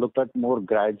look at more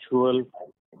gradual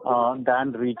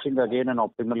than reaching again an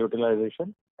optimal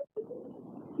utilization?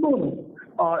 No.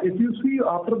 If you see,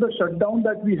 after the shutdown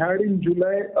that we had in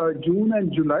June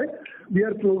and July, we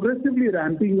are progressively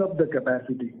ramping up the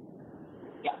capacity.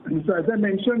 So as I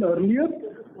mentioned earlier,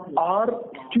 our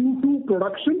Q2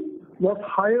 production was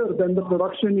higher than the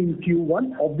production in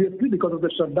Q1, obviously because of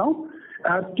the shutdown.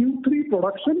 Our Q3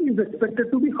 production is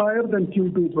expected to be higher than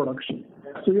Q2 production.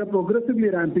 So we are progressively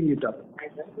ramping it up.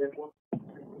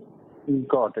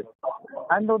 Got it.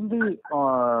 And on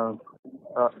the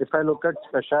if I look at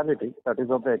specialty, that is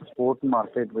of the export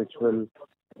market, which will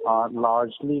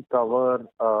largely cover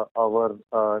our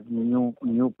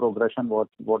new progression,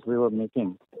 what we were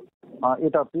making.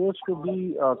 It appears to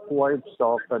be quite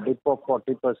soft, a dip of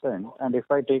 40%. And if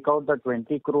I take out the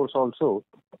 20 crores also,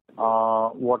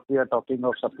 what we are talking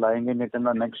of supplying in it in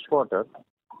the next quarter,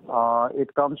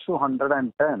 it comes to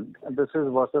 110. This is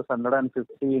versus 150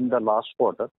 in the last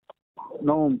quarter.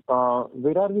 Now,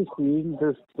 where are we seeing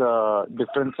this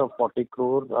difference of 40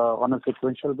 crore on a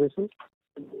sequential basis?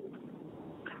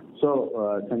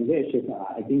 Sanjesh,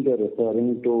 I think you're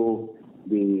referring to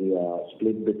the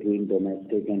split between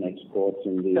domestic and exports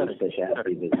in the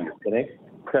specialty business, correct?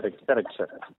 Correct, sir.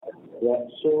 Yeah.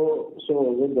 So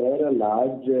over there, a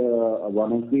large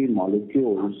one of the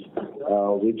molecules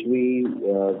which we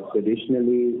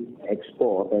traditionally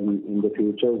export and in the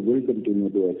future will continue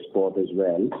to export as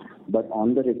well, but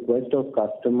on the request of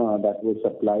customer, that was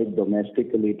supplied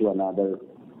domestically to another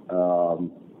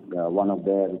one of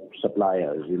their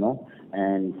suppliers,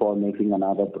 and for making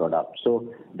another product.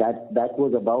 So that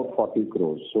was about 40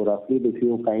 crores. So roughly, if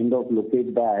you kind of look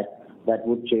at that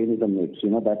would change the mix.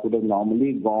 That would have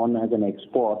normally gone as an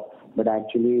export, but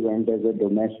actually went as a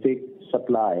domestic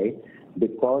supply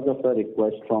because of a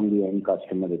request from the end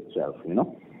customer itself.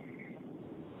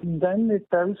 Then it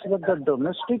tells that the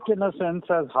domestic, in a sense,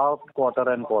 has half quarter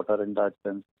and quarter in that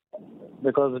sense.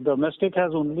 Because domestic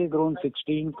has only grown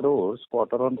 16 crores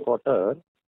quarter on quarter.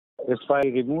 If I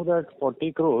remove that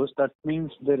 40 crores, that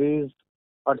means there is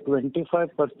a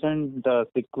 25%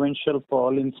 sequential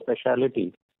fall in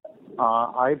specialty.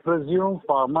 I presume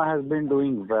pharma has been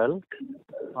doing well.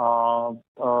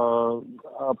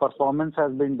 Performance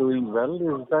has been doing well.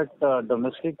 Is that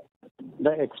domestic?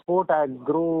 The export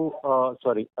agro,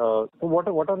 so what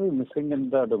are we missing in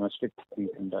the domestic piece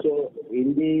in that? So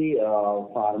in the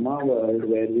pharma world,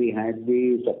 where we had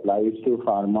the supplies to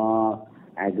pharma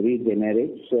agri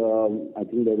generics, I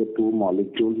think there were 2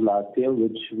 molecules last year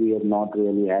which we have not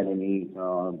really had any.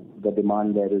 The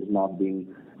demand there is not being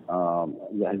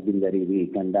has been very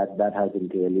weak, and that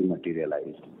hasn't really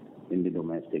materialized in the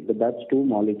domestic. But that's 2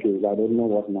 molecules. I don't know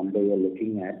what number you're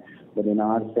looking at, but in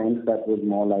our sense, that was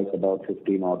more like about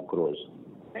 15 odd crores.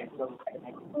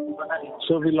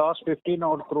 So we lost 15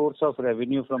 odd crores of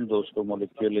revenue from those 2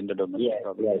 molecules in the domestic.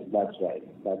 Yes, that's right.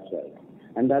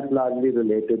 And that's largely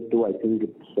related to, I think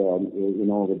it's,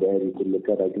 over there you could look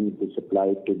at, I think it was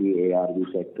supplied to the ARV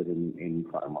sector in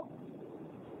pharma.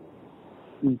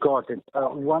 Got it.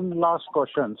 One last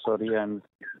question. Sorry, I'm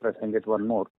pressing it one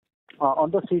more. On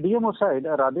the CDMO side,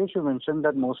 Rajesh, you mentioned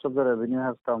that most of the revenue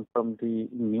has come from the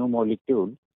new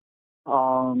molecule.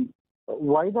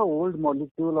 Why the old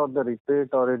molecule or the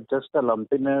repeat, or it's just a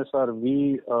lumpiness? Are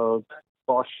we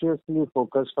cautiously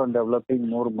focused on developing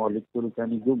more molecules?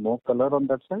 Can you give more color on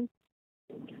that side?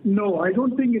 No, I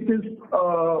don't think it is.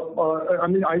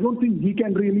 I don't think we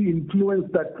can really influence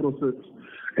that process,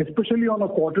 especially on a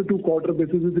quarter-to-quarter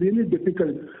basis. It's really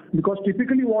difficult because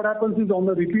typically what happens is on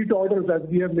the repeat orders, as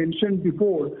we have mentioned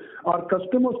before, our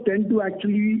customers tend to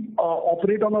actually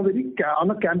operate on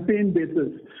a campaign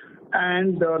basis,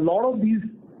 and a lot of these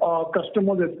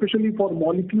customers, especially for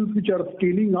molecules which are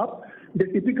scaling up, they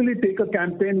typically take a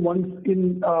campaign once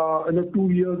in 2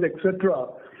 years, etc.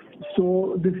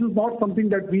 So this is not something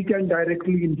that we can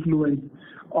directly influence.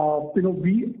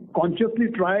 We consciously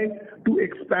try to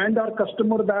expand our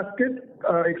customer basket,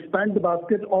 expand the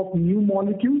basket of new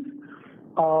molecules,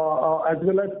 as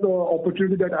well as the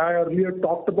opportunity that I earlier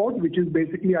talked about, which is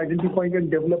basically identifying and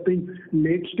developing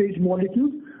late-stage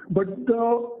molecules. But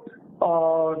the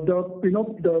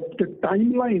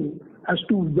timeline as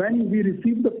to when we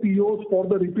receive the POs for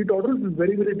the repeat orders is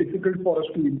very, very difficult for us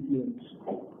to influence.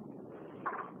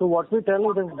 So what we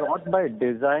tell it is not by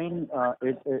design,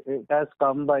 it has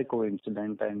come by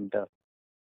coincidence, and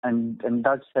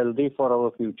that's healthy for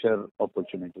our future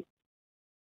opportunity.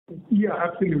 Yeah,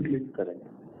 absolutely. Correct.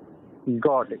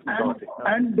 Got it.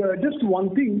 And just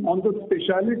one thing on the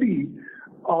specialty,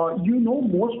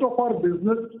 most of our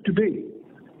business today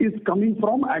is coming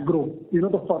from agro.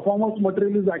 The performance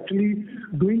material is actually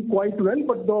doing quite well,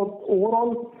 but the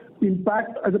overall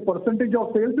impact as a percentage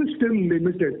of sales is still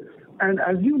limited. And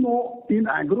as you know, in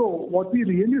agro, what we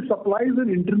really supply is an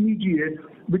intermediate,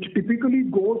 which typically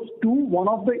goes to one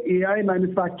of the AI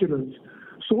manufacturers.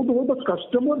 So though the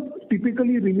customers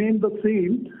typically remain the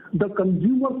same, the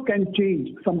consumers can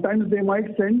change. Sometimes they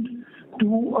might send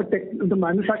to the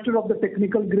manufacturer of the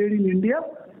technical grade in India.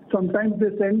 Sometimes they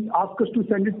ask us to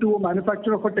send it to a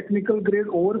manufacturer of a technical grade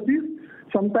overseas.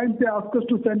 Sometimes they ask us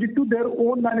to send it to their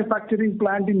own manufacturing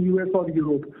plant in US or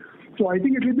Europe. So I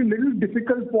think it will be a little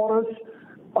difficult for us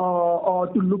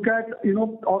to look at,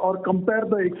 or compare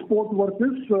the export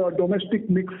versus domestic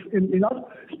mix in our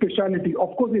specialty.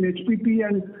 Of course, in HPP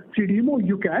and CDMO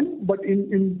you can, but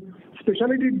in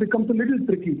specialty it becomes a little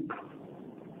tricky.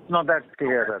 No, that's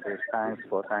clear, Rajesh.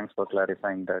 Thanks for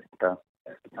clarifying that.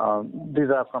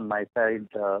 These are from my side.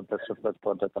 Best of luck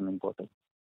for the coming quarter.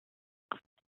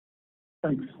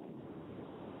 Thanks.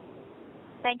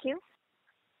 Thank you.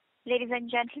 Ladies and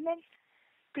gentlemen,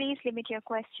 please limit your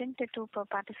question to 2 per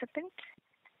participant.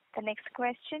 The next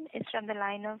question is from the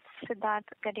line of Siddharth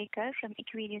Gadekar from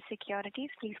Equirus Securities.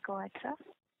 Please go ahead, sir.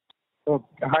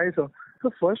 Hi, sir.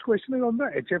 So first question is on the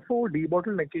HFO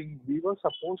debottlenecking. We were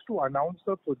supposed to announce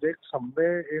the project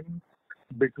somewhere in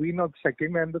between the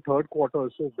second and the third quarter.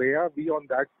 So where are we on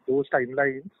those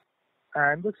timelines?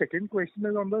 And the second question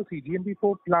is on the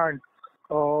CGMP4 plant.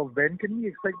 When can we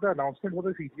expect the announcement for the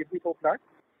CGMP4 plant?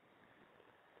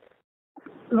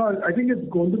 No, I think it's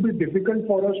going to be difficult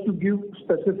for us to give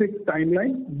specific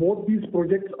timeline. Both these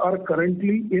projects are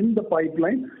currently in the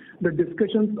pipeline. The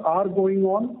discussions are going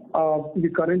on. We're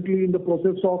currently in the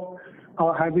process of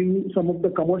having some of the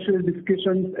commercial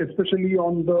discussions, especially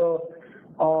on the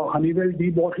Honeywell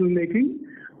debottlenecking.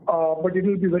 But it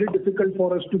will be very difficult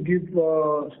for us to give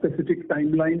a specific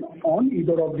timeline on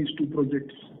either of these two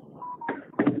projects.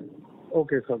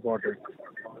 Okay, sir, got it.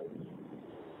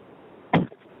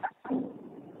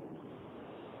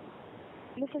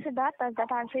 Mr. Siddharth, does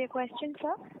that answer your question,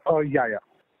 sir? Yeah.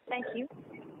 Thank you.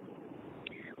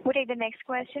 We'll take the next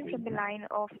question from the line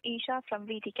of Isha from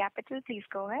VT Capital. Please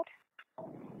go ahead.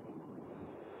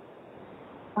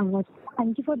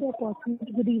 Thank you for the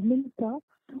opportunity. Good evening, sir.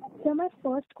 So my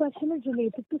first question is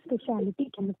related to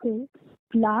specialty chemicals.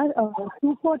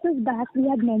 2 quarters back, we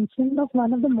had mentioned of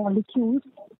one of the molecules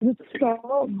which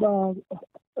saw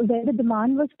where the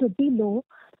demand was pretty low,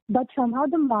 but somehow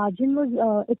the margin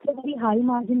was, it's a very high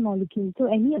margin molecule. So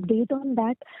any update on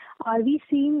that? Are we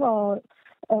seeing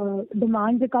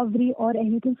demand recovery or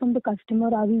anything from the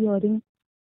customer are we hearing?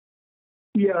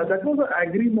 Yeah, that was an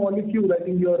agri molecule I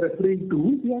think you are referring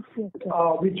to. Yes.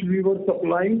 Which we were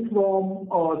supplying from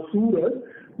Surat.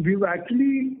 We've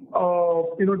actually,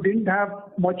 didn't have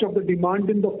much of the demand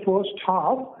in the first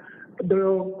half.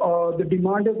 The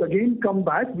demand has again come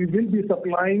back. We will be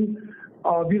supplying.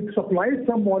 We've supplied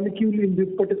some molecule in this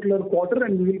particular quarter,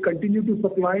 and we will continue to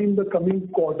supply in the coming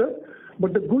quarter.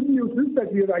 But the good news is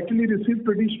that we have actually received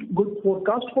pretty good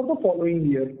forecast for the following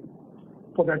year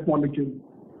for that molecule.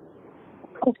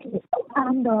 Okay.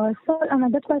 And sir,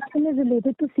 another question is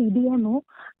related to CDMO.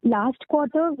 Last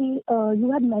quarter,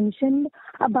 you had mentioned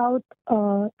about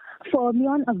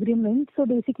Fermion agreement. So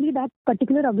basically, that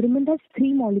particular agreement has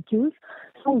 3 molecules.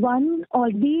 So one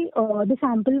already the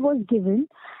sample was given,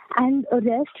 and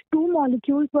rest 2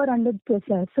 molecules were under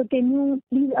process. So can you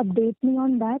please update me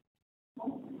on that?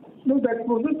 No, that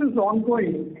process is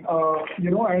ongoing,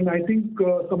 and I think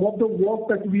some of the work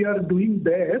that we are doing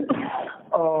there,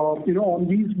 on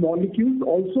these molecules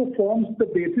also forms the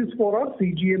basis for our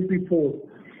CGMP4.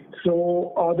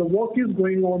 So the work is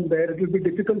going on there. It will be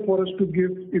difficult for us to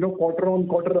give,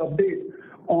 quarter-on-quarter update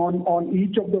on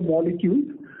each of the molecules.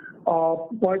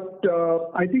 But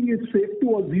I think it's safe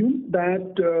to assume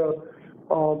that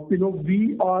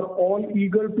we are all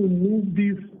eager to move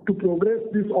to progress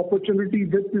this opportunity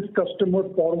with this customer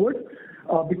forward,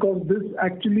 because this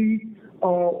actually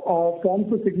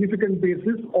forms a significant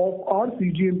basis of our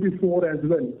CGMP4 as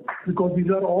well, because these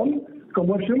are all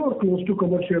commercial or close to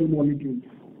commercial molecules.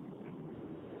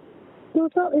 So,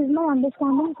 sir, is my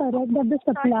understanding correct that the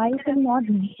supply cannot...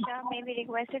 May we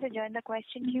request you to join the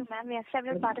question queue, ma'am? We have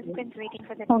several participants waiting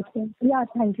for the... Okay. Yeah,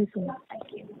 thank you, sir.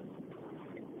 Thank you.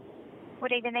 We'll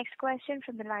take the next question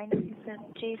from the line of Mr.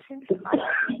 Jason from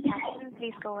Capital.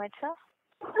 Please go ahead, sir.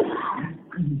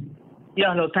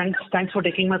 Yeah, hello. Thanks for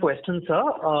taking my question, sir.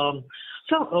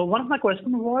 One of my questions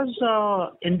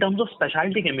was in terms of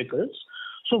specialty chemicals.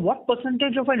 So what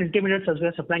percentage of our intermediates, as we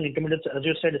are supplying intermediates, as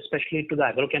you said, especially to the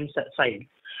agrochem side,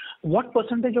 what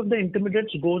percentage of the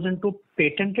intermediates goes into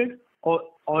patented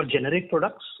or generic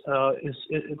products?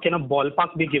 Can a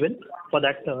ballpark be given for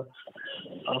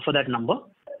that number?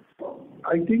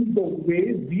 I think the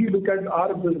way we look at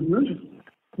our business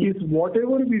is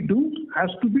whatever we do has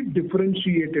to be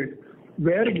differentiated,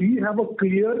 where we have a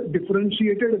clear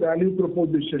differentiated value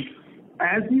proposition.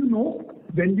 As you know,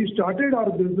 when we started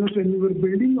our business, when we were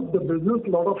building up the business, a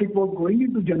lot of it was going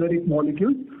into generic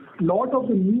molecules. A lot of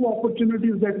the new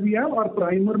opportunities that we have are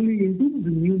primarily into the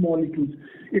new molecules.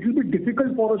 It will be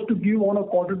difficult for us to give on a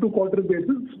quarter-to-quarter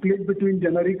basis split between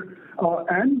generic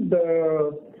and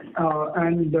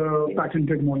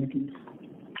patented molecules.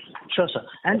 Sure, sir.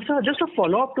 And sir, just a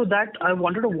follow-up to that, I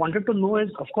wanted to know is,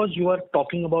 of course, you are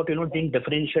talking about being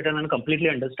differentiated, and I completely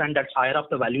understand that's higher up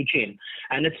the value chain,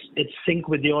 and it's sync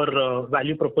with your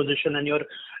value proposition and your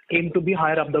aim to be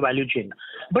higher up the value chain.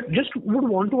 But just would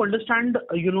want to understand,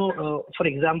 for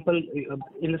example,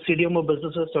 in the CDMO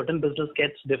businesses, certain business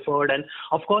gets deferred, and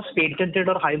of course, patented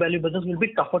or high value business will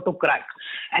be tougher to crack.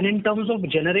 And in terms of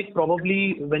generic,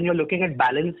 probably when you're looking at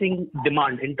balancing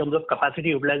demand in terms of capacity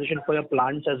utilization for your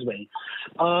plants as well, chain.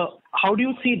 How do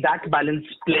you see that balance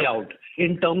play out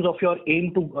in terms of your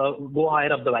aim to go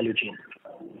higher up the value chain?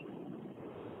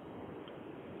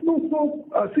 No,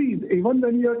 so see, even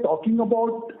when we are talking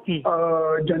about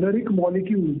generic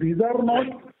molecules, these are not,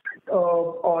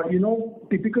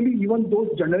 typically even those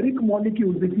generic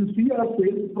molecules, if you see our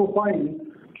sales profile,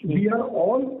 we are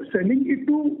all selling it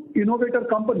to innovator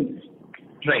companies.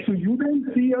 Right. So you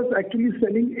don't see us actually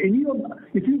selling any of,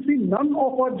 if you see, none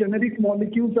of our generic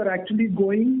molecules are actually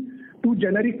going to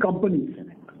generic companies.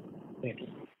 Right.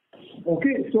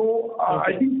 Okay, so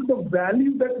I think the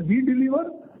value that we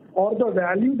deliver or the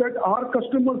value that our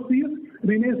customers see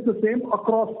remains the same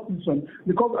across this one,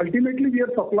 because ultimately we are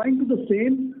supplying to the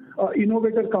same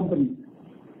innovator company.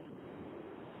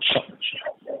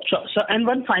 Sure. So, and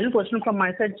one final question from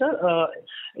my side, sir.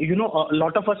 A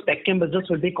lot of our spec chem business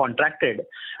will be contracted,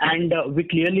 and we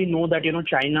clearly know that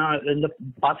China in the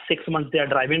past 6 months they are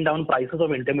driving down prices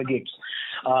of intermediates,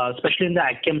 especially in the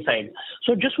ag chem side.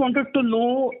 So, just wanted to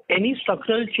know any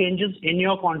structural changes in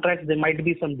your contracts. There might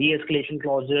be some de-escalation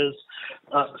clauses,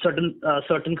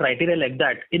 certain criteria like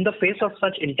that. In the face of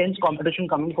such intense competition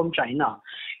coming from China,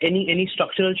 any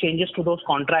structural changes to those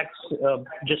contracts?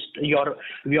 Just your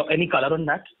any color on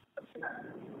that?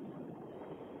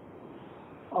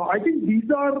 I think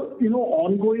these are,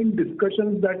 ongoing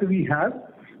discussions that we have.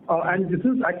 And this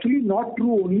is actually not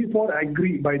true only for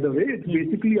agri, by the way. It's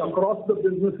basically across the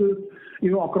businesses,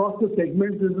 across the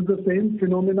segments, this is the same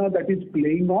phenomena that is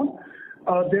playing on.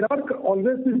 There are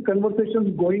always these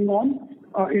conversations going on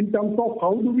in terms of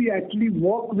how do we actually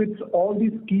work with all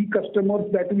these key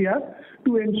customers that we have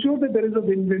to ensure that there is a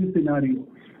win-win scenario.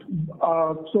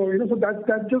 So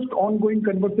that's just ongoing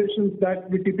conversations that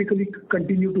we typically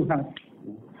continue to have.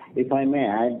 If I may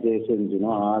add, Jason,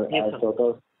 our sort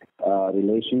of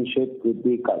relationship with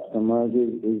the customers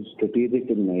is strategic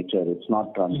in nature. It's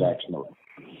not transactional.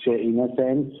 So in a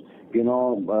sense,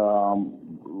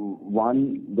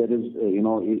 one, there is,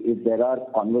 if there are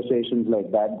conversations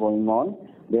like that going on,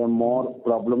 they are more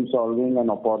problem solving and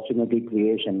opportunity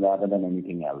creation rather than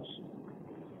anything else.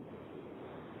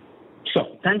 Sure.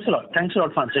 Thanks a lot. Thanks a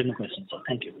lot for answering the question, sir.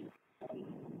 Thank you.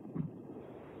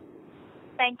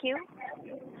 Thank you.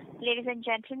 Ladies and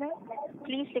gentlemen,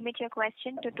 please limit your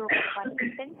question to 2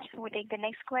 participants. We take the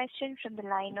next question from the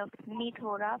line of Meet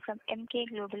Hora from Emkay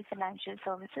Global Financial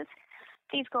Services.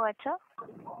 Please go ahead, sir.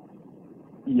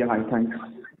 Yeah, hi, thanks.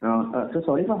 So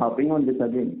sorry for hopping on this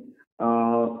again.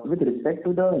 With respect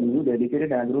to the new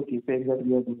dedicated agro capex that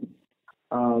we are doing,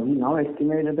 we now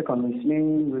estimate that the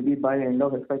commissioning will be by end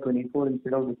of FY24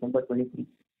 instead of December 23.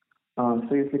 So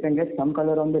if you can get some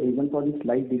color on the reason for this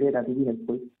slight delay, that will be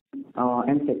helpful.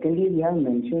 And secondly, we have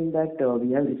mentioned that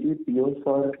we have received POs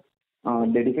for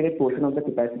dedicated portion of the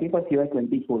capacity for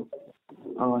CY24.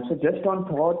 So just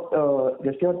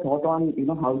your thought on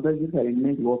how does this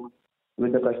arrangement work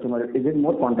with the customer? Is it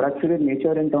more contractual in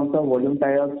nature in terms of volume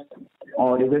tie-ups,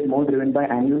 or is it more driven by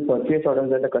annual purchase orders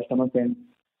that the customer sends?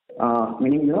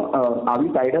 Meaning, are we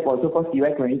tied up also for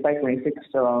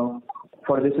CY25-26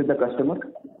 for this with the customer?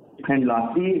 And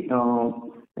lastly,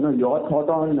 your thought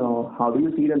on how do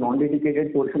you see the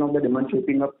non-dedicated portion of the demand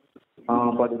shaping up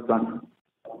for this plant?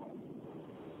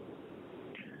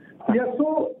 Yeah,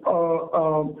 so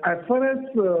as far as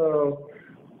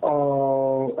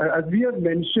we have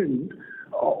mentioned,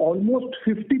 almost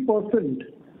 50%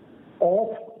 of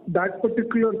that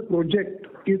particular project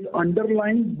is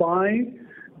underlined by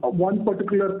one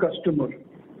particular customer.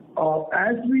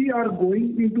 As we are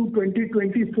going into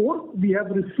 2024, we have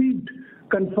received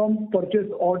confirmed purchase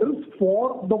orders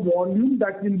for the volume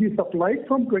that will be supplied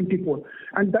from 24,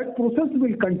 and that process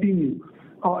will continue.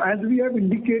 As we have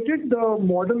indicated, the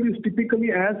model is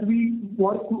typically as we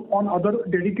work on other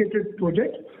dedicated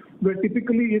projects, where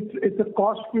typically it's a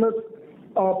cost plus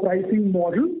pricing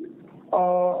model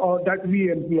that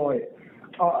we employ.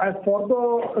 As for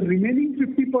the remaining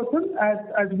 50%,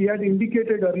 as we had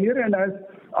indicated earlier, and as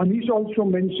Anish also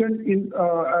mentioned in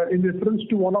reference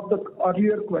to one of the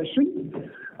earlier questions,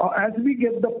 as we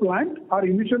get the plant, our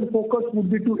initial focus would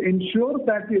be to ensure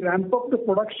that we ramp up the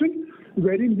production,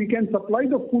 wherein we can supply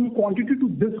the full quantity to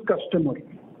this customer.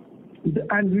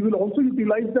 And we will also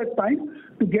utilize that time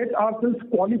to get ourselves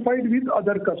qualified with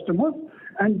other customers.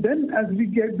 And then as we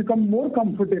become more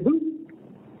comfortable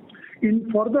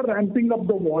in further ramping up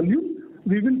the volume,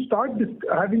 we will start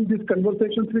having these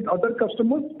conversations with other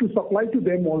customers to supply to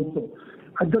them also.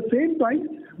 At the same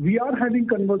time, we are having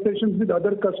conversations with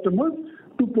other customers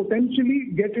to potentially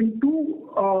get into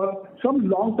some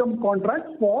long-term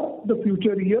contracts for the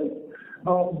future years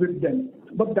with them.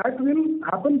 But that will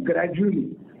happen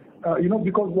gradually.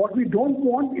 Because what we don't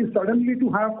want is suddenly to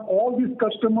have all these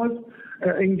customers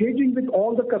engaging with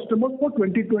all the customers for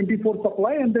 2024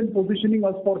 supply and then positioning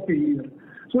us for failure.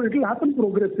 So it will happen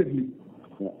progressively.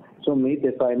 Yeah. So, Meet,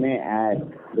 if I may add,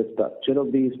 the structure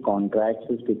of these contracts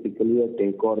is typically a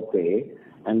take or pay,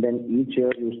 and then each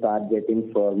year you start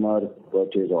getting firmer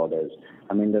purchase orders.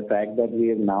 I mean, the fact that we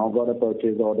have now got a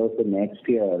purchase order for next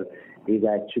year is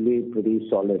actually pretty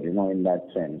solid, in that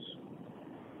sense.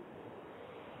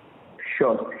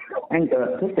 Sure. And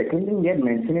the second thing we had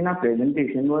mentioned in our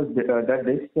presentation was that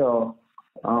this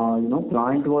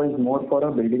plant was more for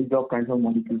a building block kind of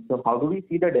molecule. So how do we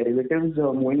see the derivatives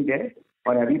moving there,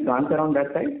 or have you plans around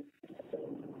that side?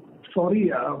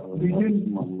 Sorry, we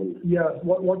didn't. Yeah.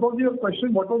 What was your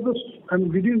question? What was the?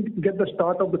 We didn't get the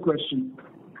start of the question.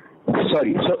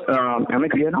 Sorry. So am I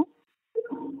clear now?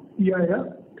 Yeah.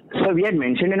 So we had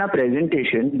mentioned in our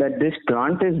presentation that this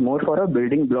plant is more for a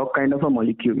building block kind of a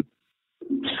molecule.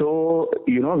 So,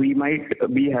 we might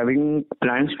be having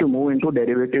plans to move into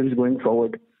derivatives going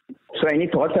forward. So any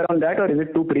thoughts around that, or is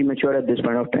it too premature at this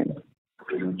point of time?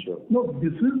 No,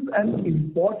 this is an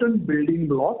important building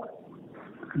block.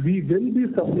 We will be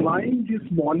supplying this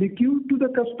molecule to the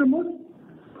customer.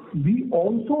 We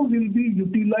also will be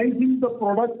utilizing the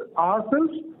product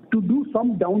ourselves to do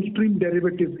some downstream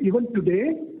derivatives. Even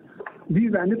today, we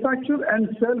manufacture and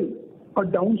sell a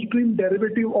downstream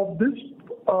derivative of this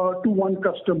to one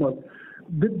customer.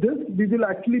 With this, we will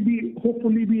actually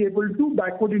hopefully be able to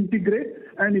backward integrate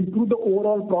and improve the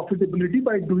overall profitability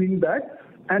by doing that.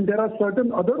 And there are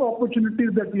certain other opportunities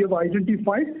that we have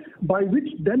identified by which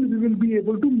then we will be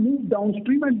able to move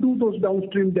downstream and do those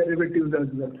downstream derivatives as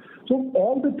well. So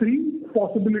all the three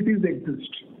possibilities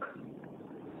exist.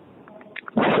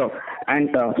 Sure. And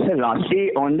sir,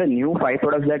 lastly, on the new 5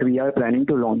 products that we are planning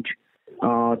to launch, 2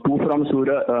 from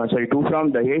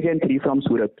Dahej and 3 from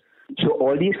Surat. So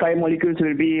all these 5 molecules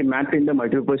will be mapped in the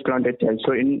multipurpose plant itself.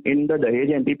 So in the Dahej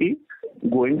MPP,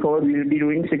 going forward, we will be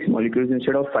doing 6 molecules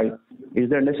instead of 5. Is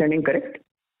the understanding correct?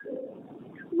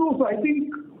 No, so I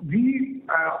think we,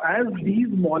 as these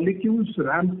molecules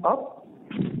ramp up,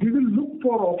 we will look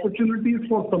for opportunities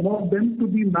for some of them to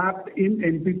be mapped in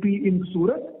MPP in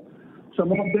Surat,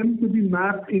 some of them to be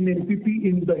mapped in MPP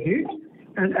in Dahej.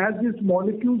 And as these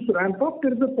molecules ramp up,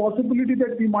 there is a possibility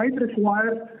that we might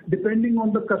require, depending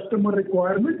on the customer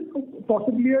requirement,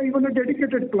 possibly even a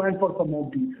dedicated plant for some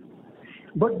of these.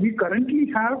 But we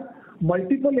currently have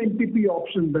multiple MPP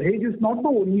options. Dahej is not the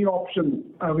only option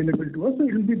available to us. So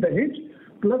it will be Dahej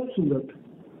plus Surat.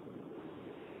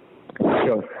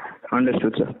 Sure.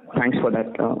 Understood, sir. Thanks for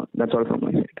that. That's all from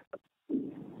my side.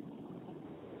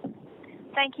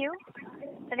 Thank you.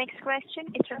 The next question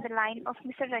is from the line of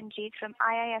Mr. Ranjit from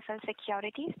IIFL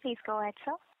Securities. Please go ahead,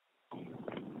 sir.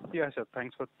 Yeah, sir.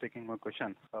 Thanks for taking my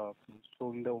question.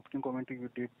 So in the opening commentary, you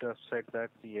did said that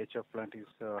the HF plant is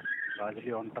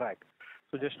largely on track.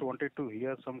 So just wanted to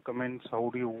hear some comments. How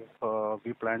do you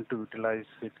we plan to utilize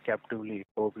it captively,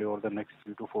 probably over the next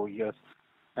 3 to 4 years?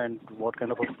 And what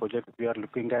kind of a project we are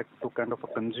looking at to kind of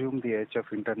consume the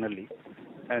HF internally?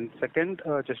 And second,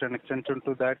 just an extension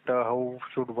to that, how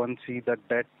should one see that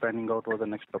debt panning out over the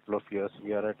next couple of years?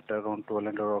 We are at around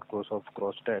 1,200 crores of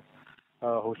gross debt.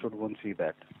 How should one see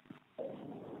that?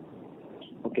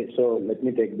 Okay, so let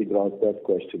me take the gross debt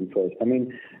question first.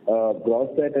 Gross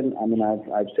debt, and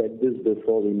I've said this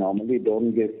before, we normally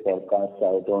don't give forecasts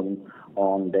out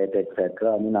on debt,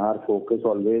 etc. Our focus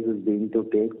always has been to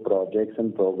take projects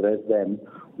and progress them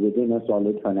within a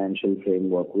solid financial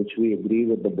framework, which we agree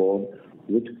with the board,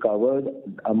 which covered,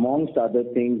 amongst other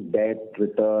things, debt,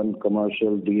 return,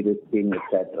 commercial, de-risking,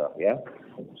 etc. Yeah.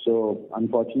 So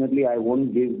unfortunately, I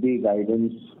won't give the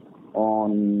guidance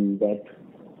on debt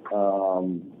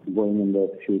going in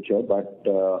the future, but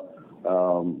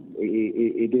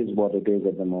it is what it is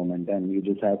at the moment, and you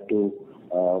just have to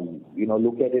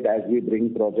look at it as we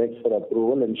bring projects for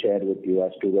approval and share with you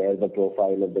as to where the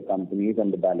profile of the company is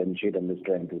and the balance sheet and the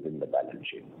strength within the balance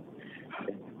sheet.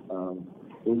 Okay.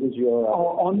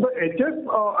 On the HF,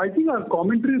 I think our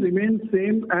commentary remains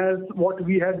same as what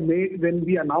we had made when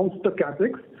we announced the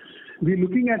capex. We're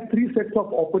looking at 3 sets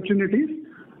of opportunities.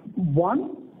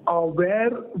 One,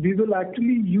 where we will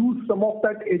actually use some of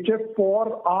that HF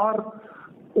for our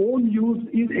own use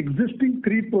in existing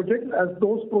 3 projects as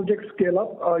those projects scale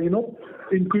up,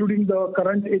 including the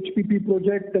current HPP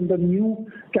project and the new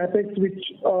capex which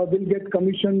will get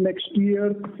commissioned next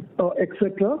year,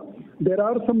 etc. There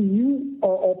are some new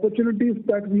opportunities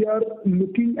that we are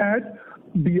looking at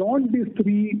beyond these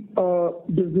 3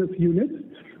 business units,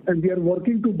 and we are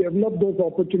working to develop those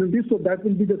opportunities. So that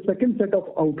will be the second set of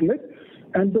outlets.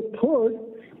 And the third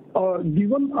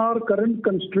given our current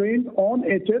constraint on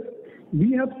HF,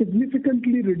 we have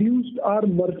significantly reduced our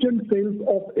merchant sales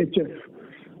of HF.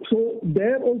 So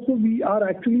there also we are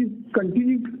actually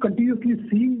continuously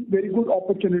seeing very good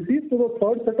opportunities. So the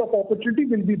third set of opportunity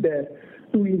will be there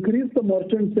to increase the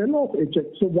merchant sale of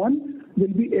HF. So one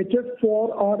will be HF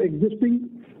for our existing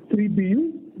 3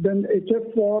 BU, then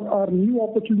HF for our new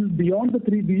opportunities beyond the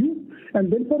 3 BU,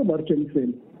 and then for merchant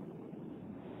sale.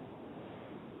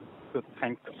 So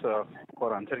thanks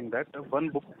for answering that. One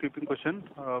bookkeeping question,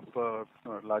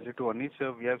 largely to Anish.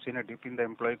 We have seen a dip in the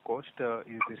employee cost.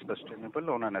 Is this sustainable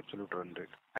on an absolute run rate?